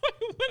 So I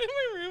went in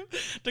my room,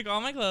 took all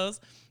my clothes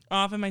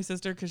off, and my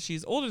sister, because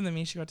she's older than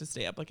me, she got to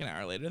stay up like an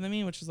hour later than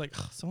me, which is like,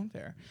 so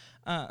unfair.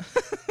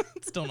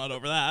 Still not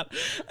over that.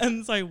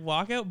 And so I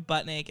walk out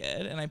butt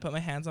naked, and I put my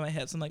hands on my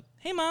hips. I'm like,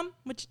 hey, Mom,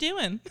 what you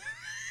doing?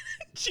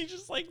 She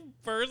just like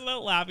bursts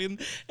out laughing,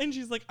 and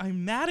she's like,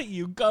 I'm mad at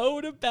you.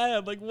 Go to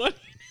bed. Like, what?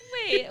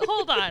 Wait,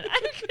 hold on.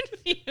 I'm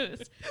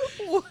confused.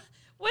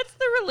 What's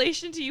the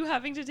relation to you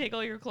having to take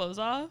all your clothes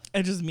off?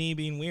 And just me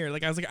being weird.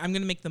 Like I was like, I'm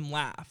gonna make them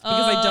laugh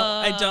because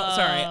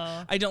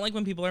I don't like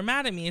when people are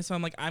mad at me. So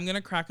I'm like, I'm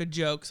gonna crack a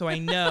joke so I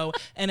know.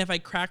 And if I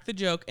crack the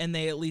joke and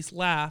they at least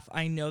laugh,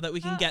 I know that we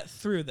can get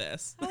through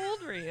this. How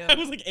old were you? I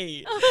was like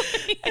 8.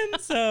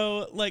 And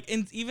so like,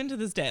 and even to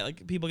this day,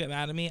 like people get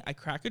mad at me. I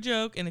crack a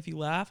joke, and if you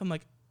laugh, I'm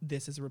like,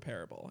 this is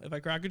repairable. If I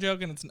crack a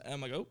joke and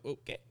I'm like, oh,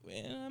 okay,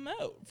 I'm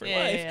out for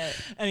life. Yeah.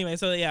 Anyway,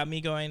 so yeah, me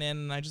going in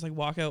and I just like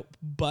walk out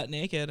butt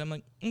naked. I'm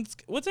like,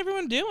 what's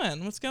everyone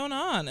doing? What's going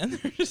on? And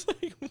they're just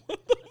like,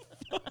 what the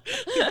fuck?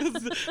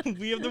 Because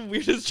we have the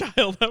weirdest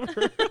child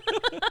ever.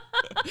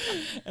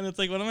 And it's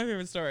like one of my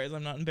favorite stories.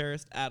 I'm not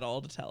embarrassed at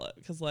all to tell it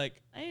because like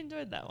I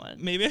enjoyed that one.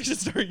 Maybe I should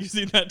start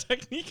using that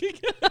technique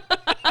again.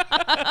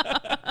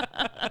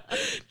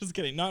 Just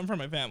kidding, not in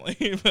front of my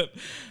family, but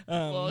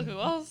well, who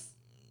else?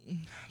 I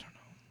don't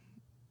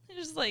know.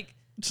 Just like,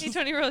 hey,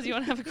 Tony Rose, you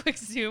want to have a quick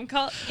Zoom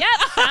call? Yep,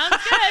 sounds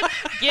good.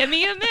 Give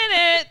me a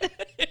minute.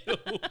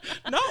 Ew.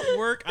 Not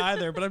work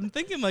either, but I'm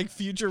thinking like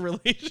future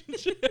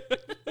relationship.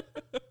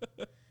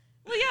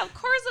 Well, yeah, of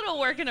course it'll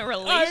work in a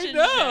relationship.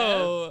 I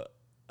know.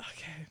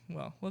 Okay,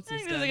 well, let's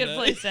just end it. I think that's a good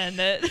place to end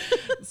it.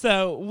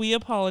 So we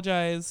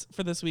apologize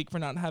for this week for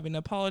not having an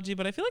apology,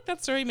 but I feel like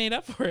that story made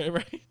up for it,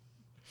 right?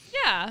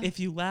 Yeah. If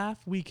you laugh,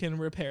 we can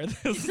repair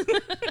this.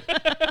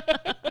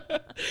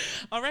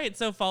 All right.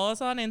 So follow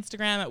us on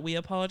Instagram at We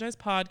Apologize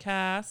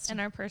Podcast. And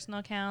our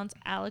personal accounts,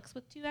 Alex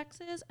with 2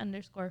 X's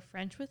 _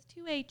 French with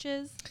 2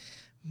 H's.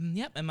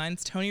 Yep. And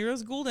mine's Tony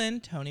Rose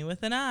Goulden, Tony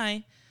with an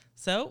I.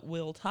 So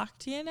we'll talk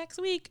to you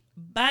next week.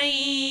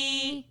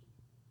 Bye.